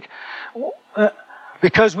 So I think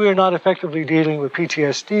because we are not effectively dealing with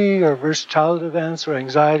PTSD or adverse childhood events or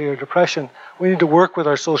anxiety or depression, we need to work with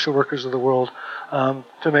our social workers of the world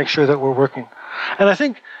to make sure that we're working. And I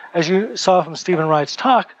think, as you saw from Stephen Wright's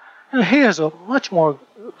talk, he has a much more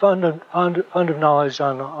fund of knowledge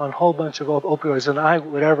on a whole bunch of opioids than I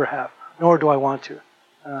would ever have, nor do I want to.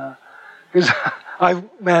 Because I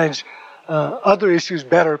manage other issues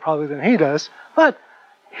better probably than he does, but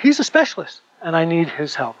he's a specialist, and I need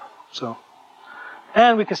his help.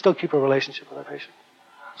 And we can still keep a relationship with our patient.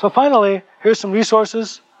 So finally, here's some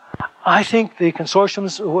resources. I think the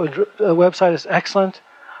consortium's website is excellent.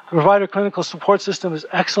 The provider clinical support system is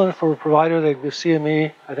excellent for a provider. They give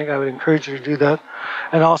CME. I think I would encourage you to do that.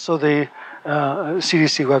 And also the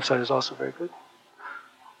CDC website is also very good.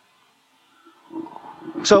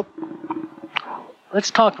 So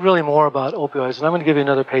let's talk really more about opioids. And I'm going to give you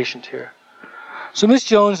another patient here. So Miss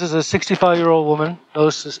Jones is a 65-year-old woman.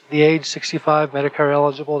 Notice the age, 65, Medicare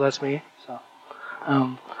eligible. That's me.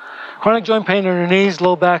 Chronic joint pain in her knees,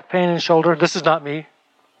 low back pain and shoulder. This is not me,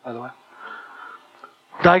 by the way.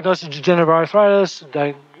 Diagnosed with degenerative arthritis,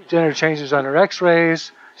 degenerative changes on her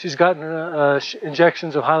x-rays. She's gotten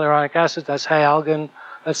injections of hyaluronic acid. That's Hyalgan.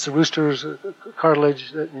 That's the rooster's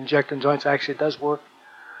cartilage that inject in joints. Actually, it does work.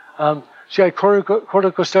 She had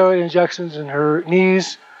corticosteroid injections in her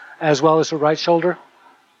knees as well as her right shoulder.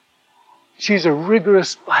 She's a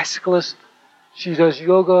rigorous bicyclist. She does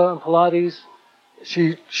yoga and Pilates.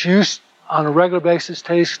 She used on a regular basis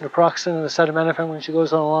takes naproxen and acetaminophen when she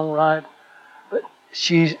goes on a long ride. But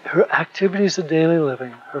her activities of daily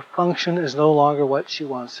living, her function is no longer what she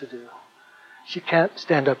wants to do. She can't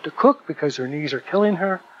stand up to cook because her knees are killing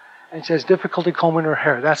her, and she has difficulty combing her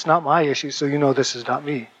hair. That's not my issue, so you know this is not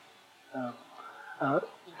me.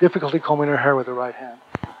 Difficulty combing her hair with the right hand.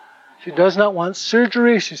 She does not want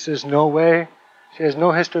surgery. She says, no way. She has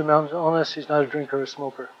no history of mental illness. She's not a drinker or a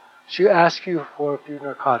smoker. She asks you for a few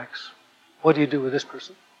narcotics. What do you do with this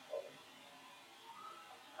person?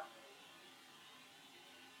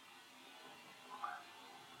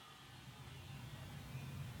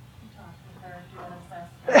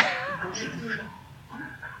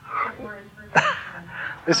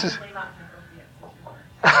 This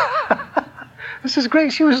is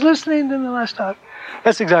great. She was listening in the last talk.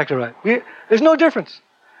 That's exactly right. There's no difference.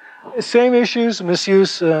 Same issues,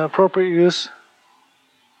 misuse, appropriate use.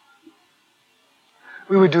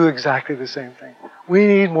 We would do exactly the same thing. We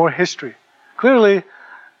need more history. Clearly,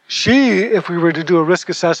 if we were to do a risk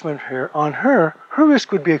assessment here on her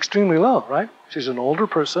risk would be extremely low, right? She's an older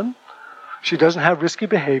person. She doesn't have risky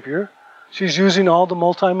behavior. She's using all the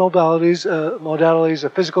modalities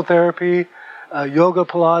of physical therapy, yoga,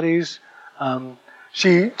 Pilates.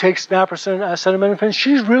 She takes naproxen, acetaminophen.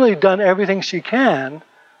 She's really done everything she can,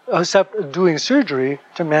 except doing surgery,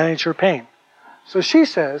 to manage her pain. So she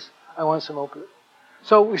says, I want some opioid.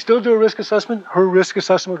 So we still do a risk assessment. Her risk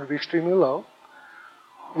assessment would be extremely low.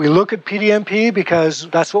 We look at PDMP because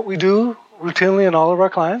that's what we do routinely in all of our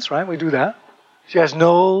clients, right? We do that. She has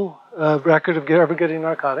no record of ever getting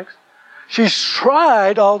narcotics. She's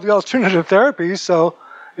tried all the alternative therapies, so,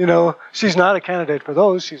 she's not a candidate for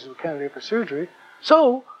those. She's a candidate for surgery.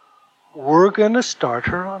 So we're going to start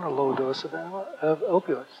her on a low dose of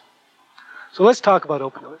opioids. So let's talk about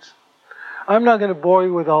opioids. I'm not going to bore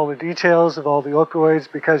you with all the details of all the opioids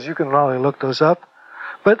because you can probably look those up.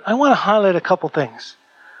 But I want to highlight a couple things.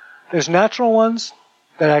 There's natural ones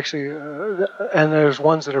that actually, and there's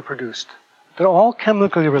ones that are produced. They're all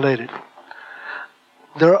chemically related.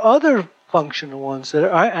 There are other functional ones that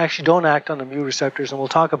actually don't act on the mu receptors, and we'll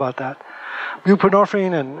talk about that.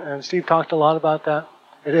 Buprenorphine, and Steve talked a lot about that.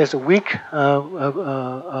 It has a weak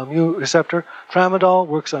mu receptor.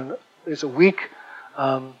 Tramadol is a weak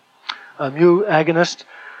mu agonist.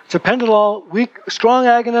 Tapentadol, weak, strong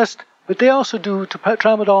agonist, but they also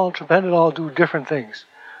tramadol and tapentadol do different things.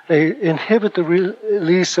 They inhibit the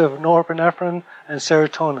release of norepinephrine and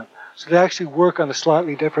serotonin. So they actually work on a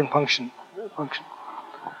slightly different function.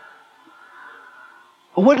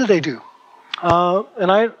 But what do they do?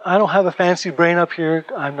 And I don't have a fancy brain up here.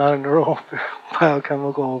 I'm not a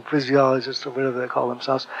neurobiochemical physiologist or whatever they call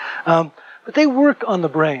themselves. But they work on the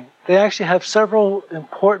brain. They actually have several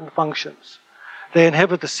important functions. They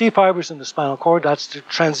inhibit the C fibers in the spinal cord. That's the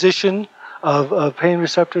transition of pain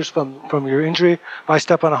receptors from your injury. If I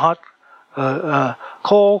step on a hot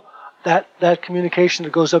coal, that communication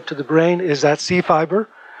that goes up to the brain is that C fiber.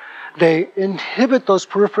 They inhibit those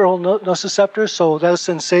peripheral nociceptors, so those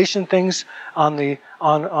sensation things on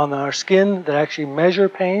our skin that actually measure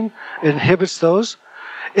pain. It inhibits those.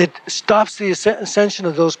 It stops the ascension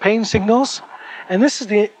of those pain signals, And this is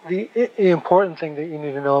the important thing that you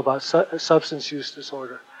need to know about substance use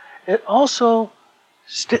disorder. It also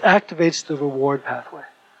activates the reward pathway.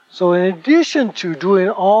 So in addition to doing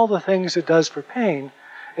all the things it does for pain,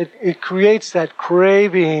 it creates that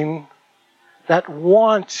craving, that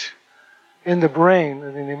want in the brain,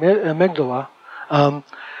 in the amygdala,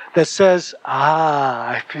 that says,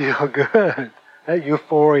 I feel good. That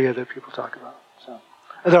euphoria that people talk about. So,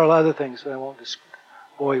 and there are other things, but I won't just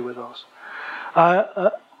bore you with those.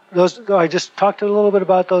 I just talked a little bit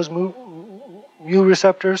about those mu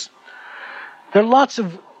receptors. There are lots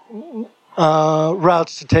of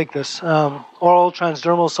routes to take this. Oral,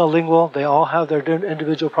 transdermal, sublingual, they all have their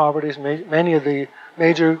individual properties. Many of the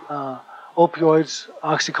major opioids,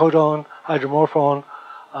 oxycodone, hydromorphone,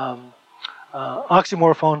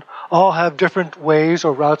 oxymorphone, all have different ways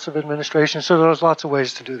or routes of administration, so there's lots of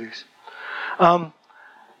ways to do these. But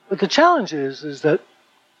the challenge is that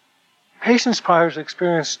patient's prior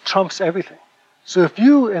experience trumps everything. So if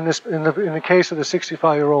you, in the case of the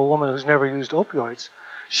 65-year-old woman who's never used opioids,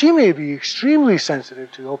 she may be extremely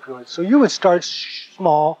sensitive to opioids. So you would start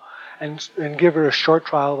small and give her a short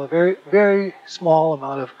trial of a very, very small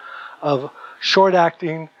amount of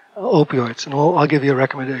short-acting opioids. And I'll give you a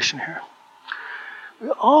recommendation here. We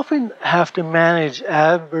often have to manage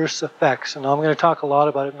adverse effects, and I'm going to talk a lot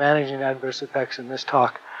about managing adverse effects in this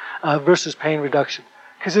talk, versus pain reduction,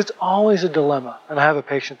 because it's always a dilemma. And I have a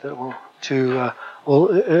patient that will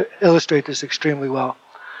illustrate this extremely well.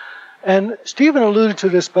 And Stephen alluded to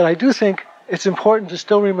this, but I do think it's important to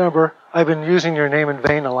still remember, I've been using your name in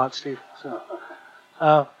vain a lot, Steve. So,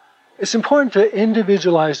 it's important to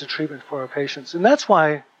individualize the treatment for our patients. And that's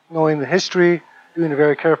why knowing the history, doing a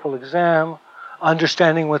very careful exam,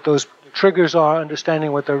 understanding what those triggers are,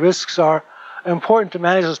 understanding what the risks are important to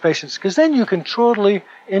manage those patients, because then you can totally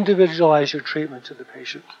individualize your treatment to the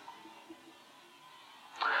patient.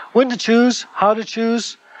 When to choose, how to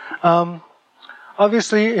choose.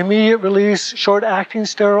 Obviously, immediate release, short-acting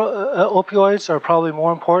opioids are probably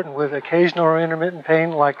more important with occasional or intermittent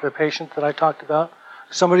pain, like the patient that I talked about.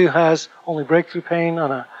 Somebody who has only breakthrough pain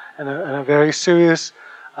on a very serious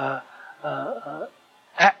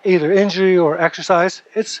either injury or exercise,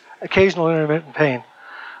 it's occasional intermittent pain.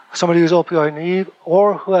 Somebody who's opioid naive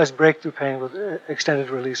or who has breakthrough pain with extended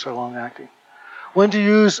release or long-acting. When to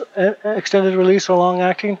use extended release or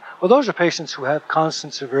long-acting? Well, those are patients who have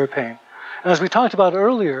constant severe pain. And as we talked about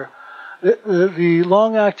earlier, the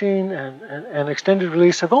long-acting and extended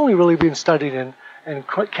release have only really been studied in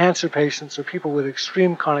cancer patients or people with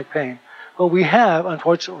extreme chronic pain. But we have,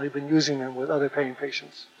 unfortunately, been using them with other pain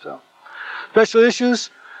patients. So, special issues,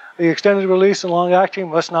 the extended release and long-acting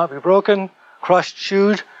must not be broken, crushed,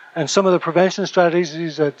 chewed, and some of the prevention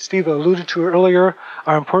strategies that Steve alluded to earlier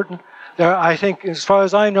are important. There, I think, as far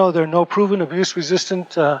as I know, there are no proven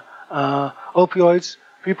abuse-resistant opioids.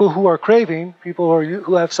 People who are craving, people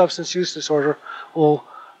who have substance use disorder, will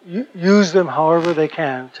use them however they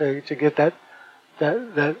can to get that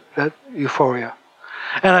euphoria.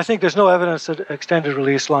 And I think there's no evidence that extended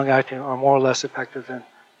release, long-acting are more or less effective than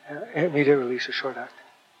immediate release or short-acting.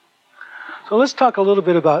 So let's talk a little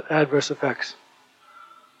bit about adverse effects.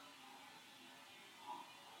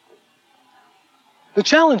 The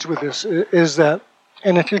challenge with this is that,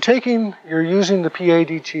 and if you're using the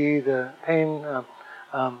PADT, the pain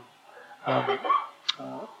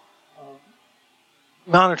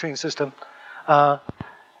monitoring system,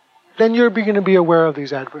 then you're going to be aware of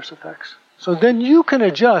these adverse effects. So then you can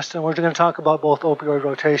adjust, and we're going to talk about both opioid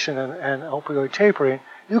rotation and opioid tapering.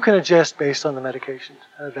 You can adjust based on the medications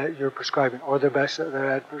that you're prescribing or their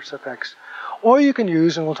adverse effects. Or you can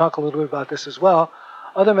use, and we'll talk a little bit about this as well,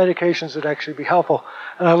 other medications that actually be helpful.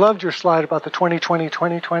 And I loved your slide about the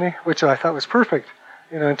 20-20-20-20, which I thought was perfect,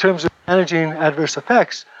 in terms of managing adverse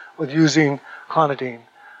effects with using clonidine,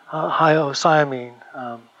 hyoscyamine,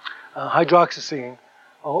 hydroxyzine,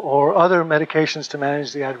 or other medications to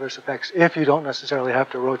manage the adverse effects if you don't necessarily have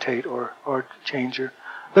to rotate or change your.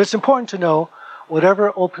 But it's important to know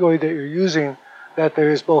whatever opioid that you're using, that there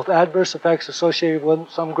is both adverse effects associated with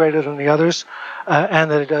some greater than the others,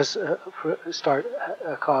 and that it does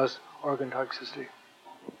cause organ toxicity.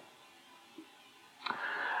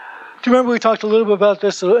 Do you remember we talked a little bit about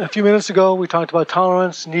this a few minutes ago? We talked about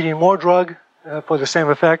tolerance, needing more drug for the same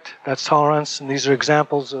effect. That's tolerance, and these are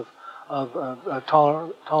examples of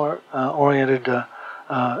tolerant-oriented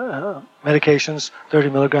medications, 30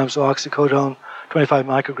 milligrams of oxycodone, 25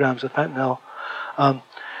 micrograms of fentanyl.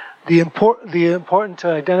 The important to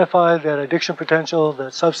identify that addiction potential,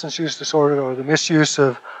 that substance use disorder, or the misuse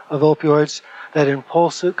of opioids, that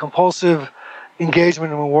compulsive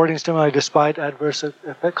engagement in rewarding stimuli despite adverse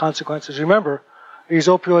consequences. Remember, these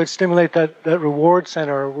opioids stimulate that reward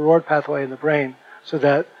center or reward pathway in the brain, so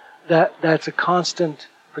that's a constant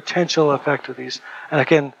potential effect of these. And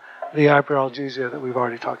again, the hyperalgesia that we've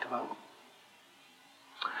already talked about.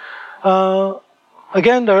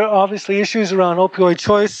 Again, there are obviously issues around opioid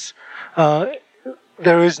choice.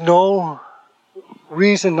 There is no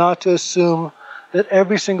reason not to assume that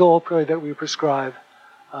every single opioid that we prescribe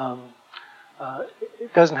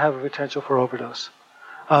it doesn't have a potential for overdose.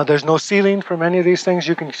 There's no ceiling for many of these things.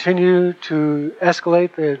 You can continue to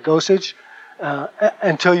escalate the dosage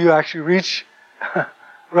until you actually reach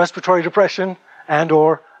respiratory depression and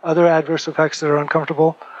or other adverse effects that are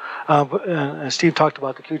uncomfortable. Steve talked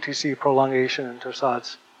about the QTC prolongation and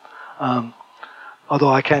torsades, although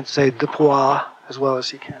I can't say Depois as well as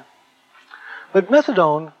he can. But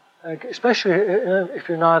methadone, especially if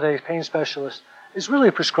you're not a pain specialist, is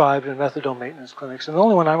really prescribed in methadone maintenance clinics. And the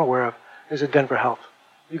only one I'm aware of is at Denver Health.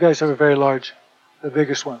 You guys have a very large, the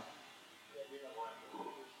biggest one.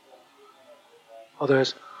 Oh, there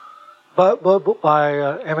is. But by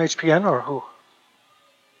MHPN or who?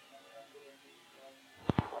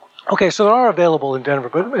 Okay, so they are available in Denver,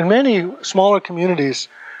 but in many smaller communities,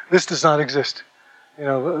 this does not exist. You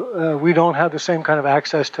know, we don't have the same kind of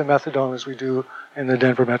access to methadone as we do in the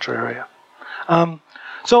Denver metro area.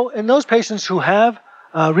 So in those patients who have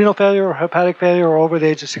renal failure or hepatic failure or over the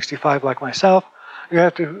age of 65 like myself, you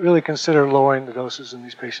have to really consider lowering the doses in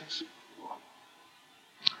these patients.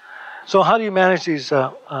 So how do you manage these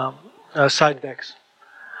side effects?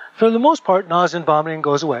 For the most part, nausea and vomiting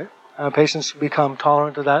goes away. Patients become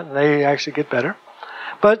tolerant to that and they actually get better.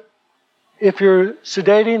 But if you're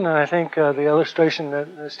sedating, and I think the illustration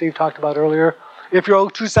that Steve talked about earlier, if your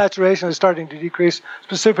O2 saturation is starting to decrease,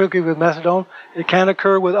 specifically with methadone, it can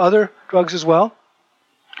occur with other drugs as well,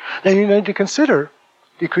 then you need to consider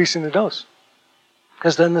decreasing the dose.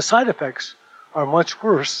 Because then the side effects are much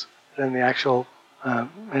worse than the actual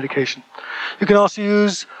medication. You can also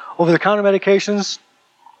use over-the-counter medications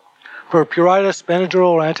for pruritus, Benadryl,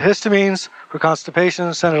 or antihistamines, for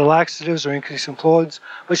constipation, sedative laxatives, or increasing fluids.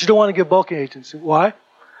 But you don't want to give bulky agents. Why?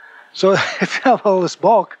 So if you have all this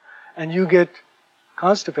bulk and you get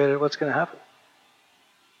constipated, what's going to happen?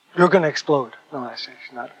 You're going to explode. No, actually,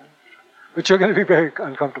 not. But you're going to be very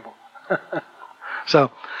uncomfortable.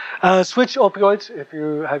 So, switch opioids if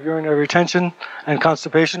you have urinary retention and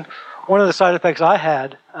constipation. One of the side effects I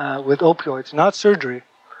had with opioids, not surgery,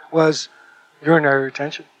 was urinary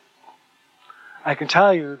retention. I can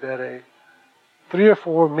tell you that 3 or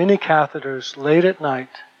 4 mini catheters late at night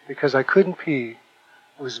because I couldn't pee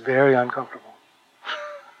was very uncomfortable.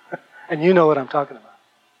 And you know what I'm talking about.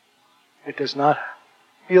 It does not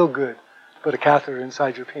feel good to put a catheter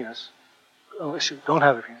inside your penis. Unless you don't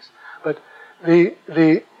have a penis. But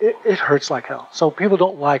it hurts like hell. So people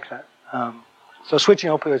don't like that. So switching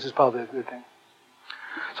opioids is probably a good thing.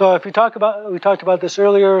 So if we talked about this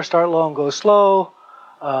earlier, start low and go slow.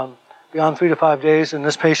 Beyond 3 to 5 days in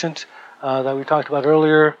this patient that we talked about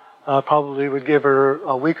earlier, probably would give her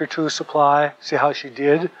a week or 2 supply, see how she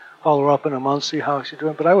did, follow her up in a month, see how she's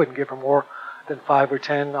doing. But I wouldn't give her more than 5 or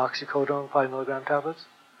 10 oxycodone 5 milligram tablets.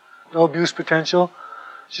 No abuse potential.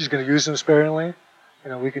 She's going to use them sparingly. You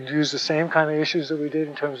know, we could use the same kind of issues that we did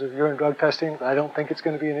in terms of urine drug testing. I don't think it's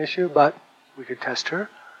going to be an issue, but we could test her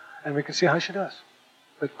and we can see how she does.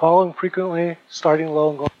 But following frequently, starting low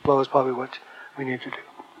and going low is probably what we need to do.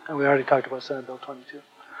 And we already talked about Senate Bill 22.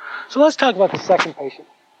 So let's talk about the second patient.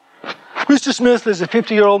 Mr. Smith is a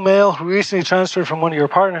 50-year-old male who recently transferred from one of your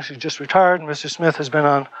partners who just retired. Mr. Smith has been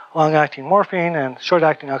on long-acting morphine and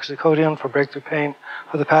short-acting oxycodone for breakthrough pain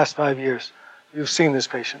for the past 5 years. You've seen this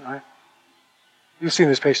patient, right? You've seen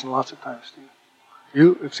this patient lots of times, Steve.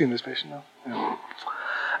 You have seen this patient now?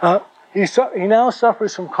 Yeah. He now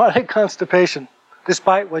suffers from chronic constipation,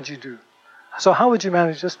 despite what you do. So how would you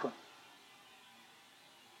manage this one?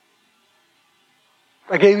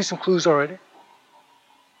 I gave you some clues already.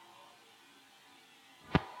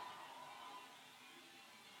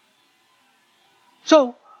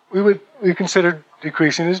 So we considered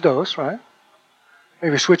decreasing his dose, right?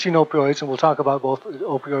 Maybe switching opioids, and we'll talk about both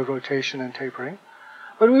opioid rotation and tapering.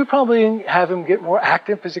 But we would probably have him get more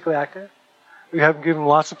active, physically active. We have him give him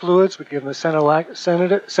lots of fluids. We'd give him a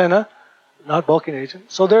Senna, not bulking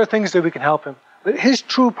agent. So there are things that we can help him. But his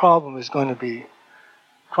true problem is going to be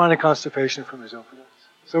chronic constipation from his opioids.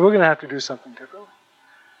 So we're going to have to do something differently.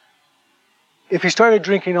 If he started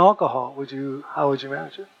drinking alcohol, how would you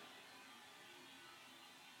manage it?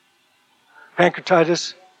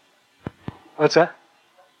 Pancreatitis? What's that?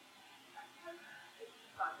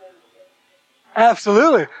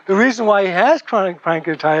 Absolutely. The reason why he has chronic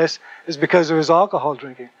pancreatitis is because of his alcohol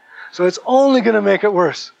drinking. So it's only going to make it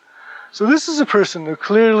worse. So this is a person who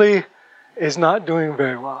clearly is not doing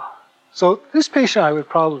very well. So this patient I would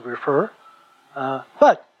probably refer,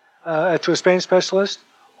 but to a pain specialist,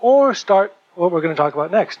 or start what we're going to talk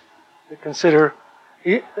about next. Consider,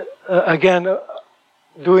 again,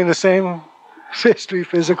 doing the same history,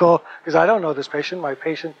 physical, because I don't know this patient. My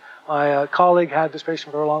colleague had this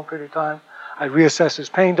patient for a long period of time. I reassess his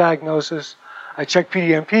pain diagnosis. I check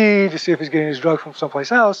PDMP to see if he's getting his drug from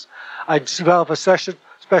someplace else. I develop a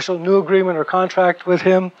special new agreement or contract with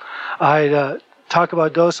him. I talk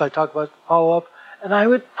about dose. I talk about follow-up. And I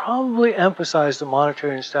would probably emphasize the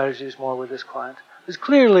monitoring strategies more with this client. Because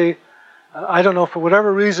clearly, I don't know, for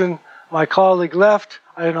whatever reason, my colleague left.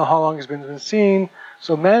 I don't know how long he's been seen.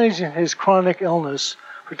 So managing his chronic illness,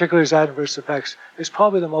 particularly his adverse effects, is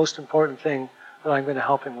probably the most important thing that I'm going to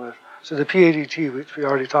help him with. So the PADT, which we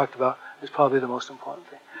already talked about, is probably the most important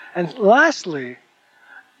thing. And lastly,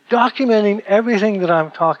 documenting everything that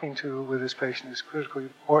I'm talking to with this patient is critically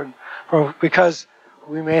important because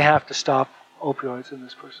we may have to stop opioids in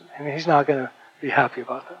this person. And he's not going to be happy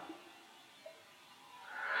about that.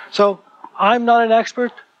 So I'm not an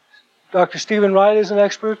expert. Dr. Stephen Wright is an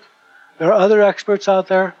expert. There are other experts out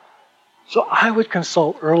there. So I would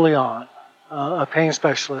consult early on a pain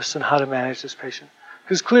specialist on how to manage this patient.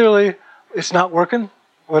 Because clearly it's not working.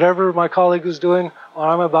 Whatever my colleague is doing or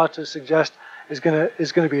I'm about to suggest is going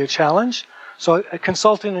to be a challenge. So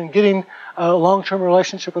consulting and getting a long-term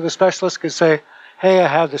relationship with a specialist could say, hey, I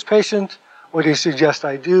have this patient. What do you suggest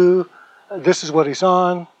I do? This is what he's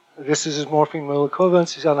on. This is his morphine mill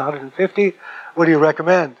equivalence. He's on 150. What do you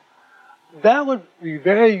recommend? That would be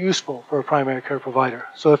very useful for a primary care provider.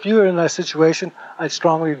 So if you're in that situation, I'd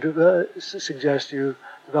strongly suggest you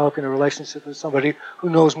developing a relationship with somebody who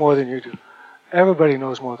knows more than you do. Everybody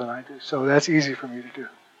knows more than I do, so that's easy for me to do.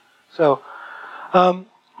 So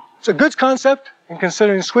it's a good concept in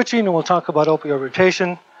considering switching, and we'll talk about opioid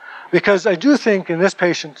rotation, because I do think in this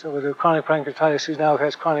patient with a chronic pancreatitis who now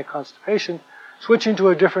has chronic constipation, switching to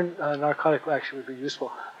a different narcotic actually would be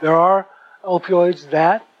useful. There are opioids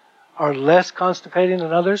that are less constipating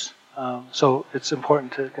than others, so it's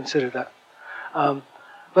important to consider that.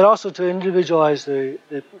 But also to individualize the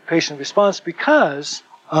patient response because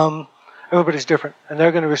everybody's different, and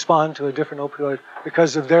they're going to respond to a different opioid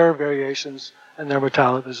because of their variations and their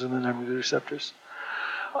metabolism and their mood receptors.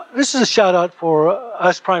 This is a shout out for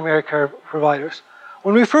us primary care providers.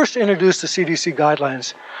 When we first introduced the CDC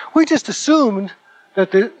guidelines, we just assumed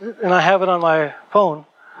that and I have it on my phone,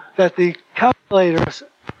 that the calculators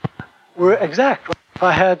were exact. If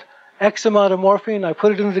I had X amount of morphine, I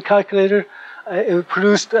put it into the calculator, it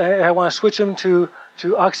produced, I want to switch them to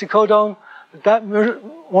oxycodone, that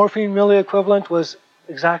morphine milliequivalent was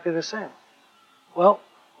exactly the same. Well,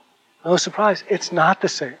 no surprise, it's not the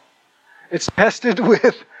same. It's tested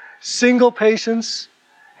with single patients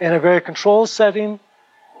in a very controlled setting.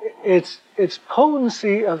 It's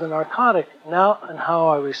potency of the narcotic now and how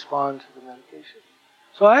I respond to the medication.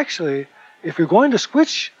 So actually, if you're going to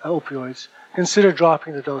switch opioids, consider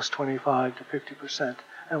dropping the dose 25 to 50%.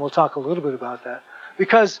 And we'll talk a little bit about that.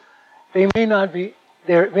 Because they may not be,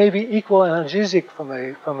 they may be equal analgesic from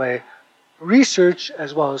a research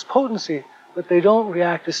as well as potency, but they don't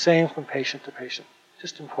react the same from patient to patient.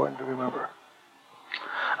 Just important to remember.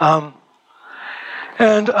 I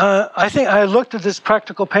think I looked at this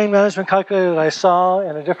practical pain management calculator that I saw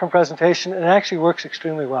in a different presentation, and it actually works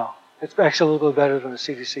extremely well. It's actually a little bit better than the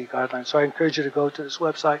CDC guidelines. So I encourage you to go to this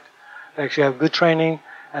website. They actually have good training,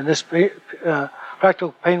 and this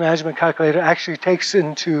practical pain management calculator actually takes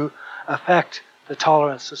into effect the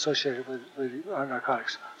tolerance associated with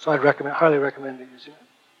narcotics. So I'd highly recommend using it.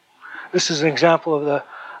 This is an example of the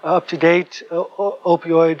up-to-date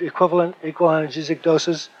opioid equivalent equal analgesic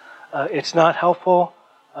doses. It's not helpful.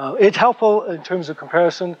 It's helpful in terms of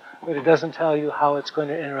comparison, but it doesn't tell you how it's going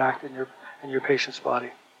to interact in your patient's body.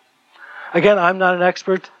 Again, I'm not an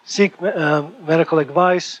expert. Seek medical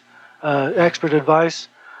advice, expert advice.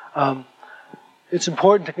 It's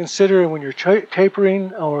important to consider when you're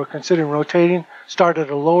tapering or considering rotating, start at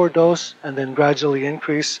a lower dose and then gradually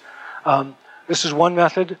increase. This is one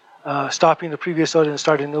method. Stopping the previous opioid and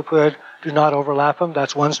starting the opioid. Do not overlap them.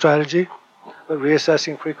 That's one strategy, but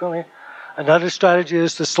reassessing frequently. Another strategy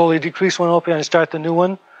is to slowly decrease one opioid and start the new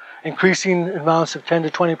one, increasing amounts of 10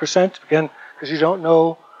 to 20%, again, because you don't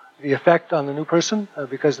know the effect on the new person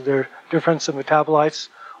because of their difference in metabolites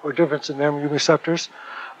or difference in their immune receptors.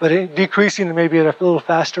 But decreasing maybe at a little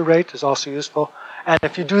faster rate is also useful. And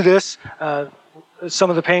if you do this,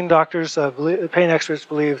 some of the pain doctors, pain experts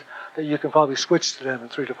believe that you can probably switch to them in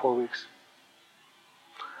 3 to 4 weeks.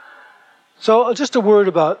 So just a word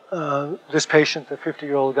about this patient, the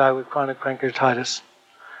 50-year-old guy with chronic pancreatitis.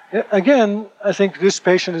 Again, I think this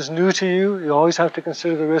patient is new to you. You always have to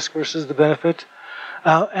consider the risk versus the benefit.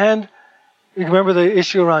 And you remember the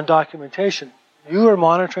issue around documentation. You are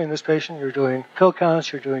monitoring this patient. You're doing pill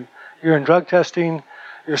counts. You're doing urine drug testing.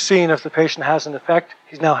 You're seeing if the patient has an effect.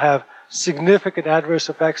 He's now have significant adverse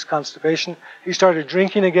effects, constipation. He started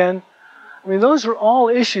drinking again. I mean, those are all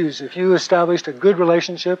issues. If you established a good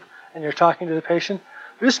relationship and you're talking to the patient,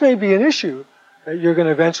 this may be an issue that you're going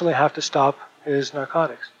to eventually have to stop his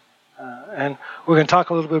narcotics. And we're going to talk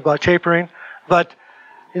a little bit about tapering. But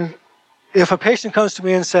if a patient comes to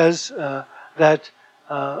me and says that,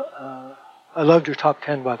 I loved your top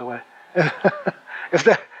 10, by the way. if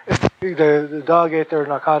the dog ate their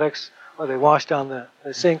narcotics, or they washed down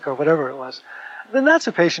the sink, or whatever it was, then that's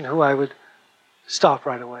a patient who I would stop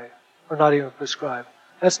right away, or not even prescribe.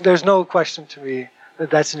 There's no question to me that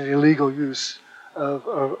that's an illegal use of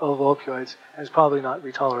opioids, and it's probably not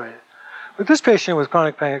retolerated. But this patient with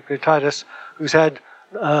chronic pancreatitis, who's had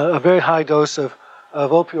a very high dose of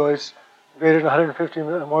opioids, greater than 150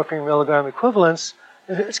 morphine milligram equivalents,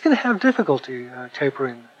 it's going to have difficulty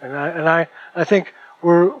tapering. And I think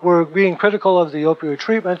we're being critical of the opioid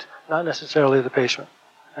treatment, not necessarily the patient.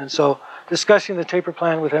 And so discussing the taper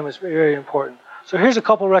plan with him is very important. So here's a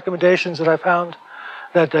couple recommendations that I found.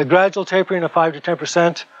 That gradual tapering of 5 to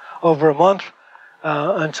 10% over a month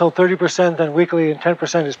until 30%, then weekly and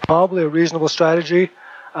 10% is probably a reasonable strategy.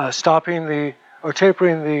 Tapering the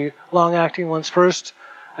long-acting ones first,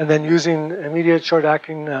 and then using immediate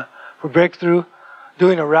short-acting for breakthrough.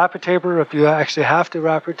 Doing a rapid taper if you actually have to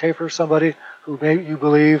rapid taper somebody who you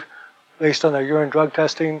believe, based on their urine drug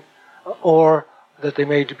testing, or that they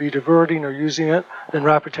may be diverting or using it, then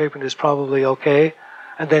rapid tapering is probably okay.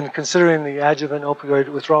 And then considering the adjuvant opioid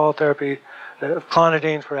withdrawal therapy of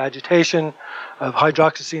clonidine for agitation, of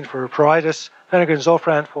hydroxyzine for pruritus, Phenergan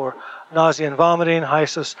Zofran for nausea and vomiting,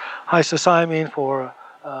 hyoscyamine for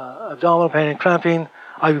abdominal pain and cramping,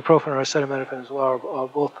 ibuprofen or acetaminophen as well are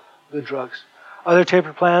both good drugs. Other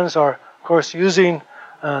taper plans are, of course, using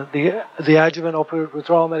the adjuvant opioid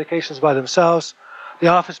withdrawal medications by themselves, the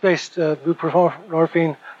office-based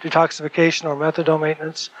buprenorphine detoxification or methadone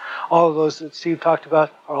maintenance. All of those that Steve talked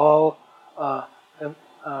about are all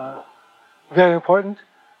very important.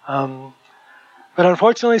 But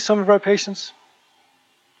unfortunately, some of our patients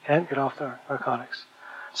can't get off their narcotics.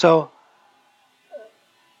 So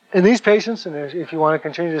in these patients, and if you want to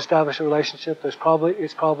continue to establish a relationship, it's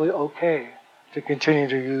probably okay to continue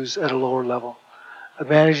to use at a lower level.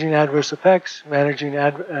 Managing adverse effects, managing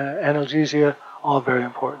analgesia, all very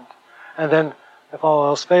important. And then, if all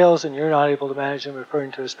else fails and you're not able to manage them,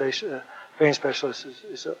 referring to a pain specialist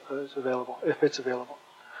is available, if it's available.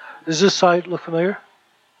 Does this slide look familiar?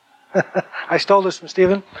 I stole this from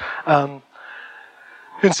Stephen.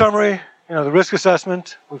 In summary, the risk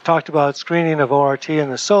assessment, we've talked about screening of ORT in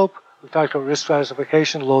the SOAP. We've talked about risk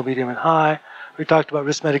stratification, low, medium, and high. We talked about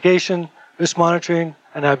risk mitigation, risk monitoring,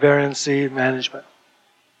 and aberrancy management.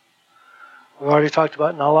 We've already talked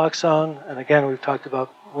about naloxone, and again, we've talked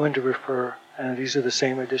about when to refer, and these are the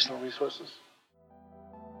same additional resources.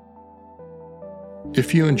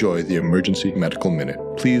 If you enjoy the Emergency Medical Minute,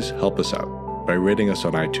 please help us out by rating us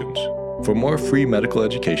on iTunes. For more free medical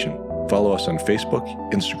education, follow us on Facebook,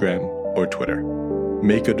 Instagram, or Twitter.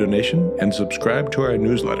 Make a donation and subscribe to our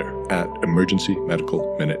newsletter at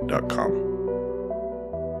emergencymedicalminute.com.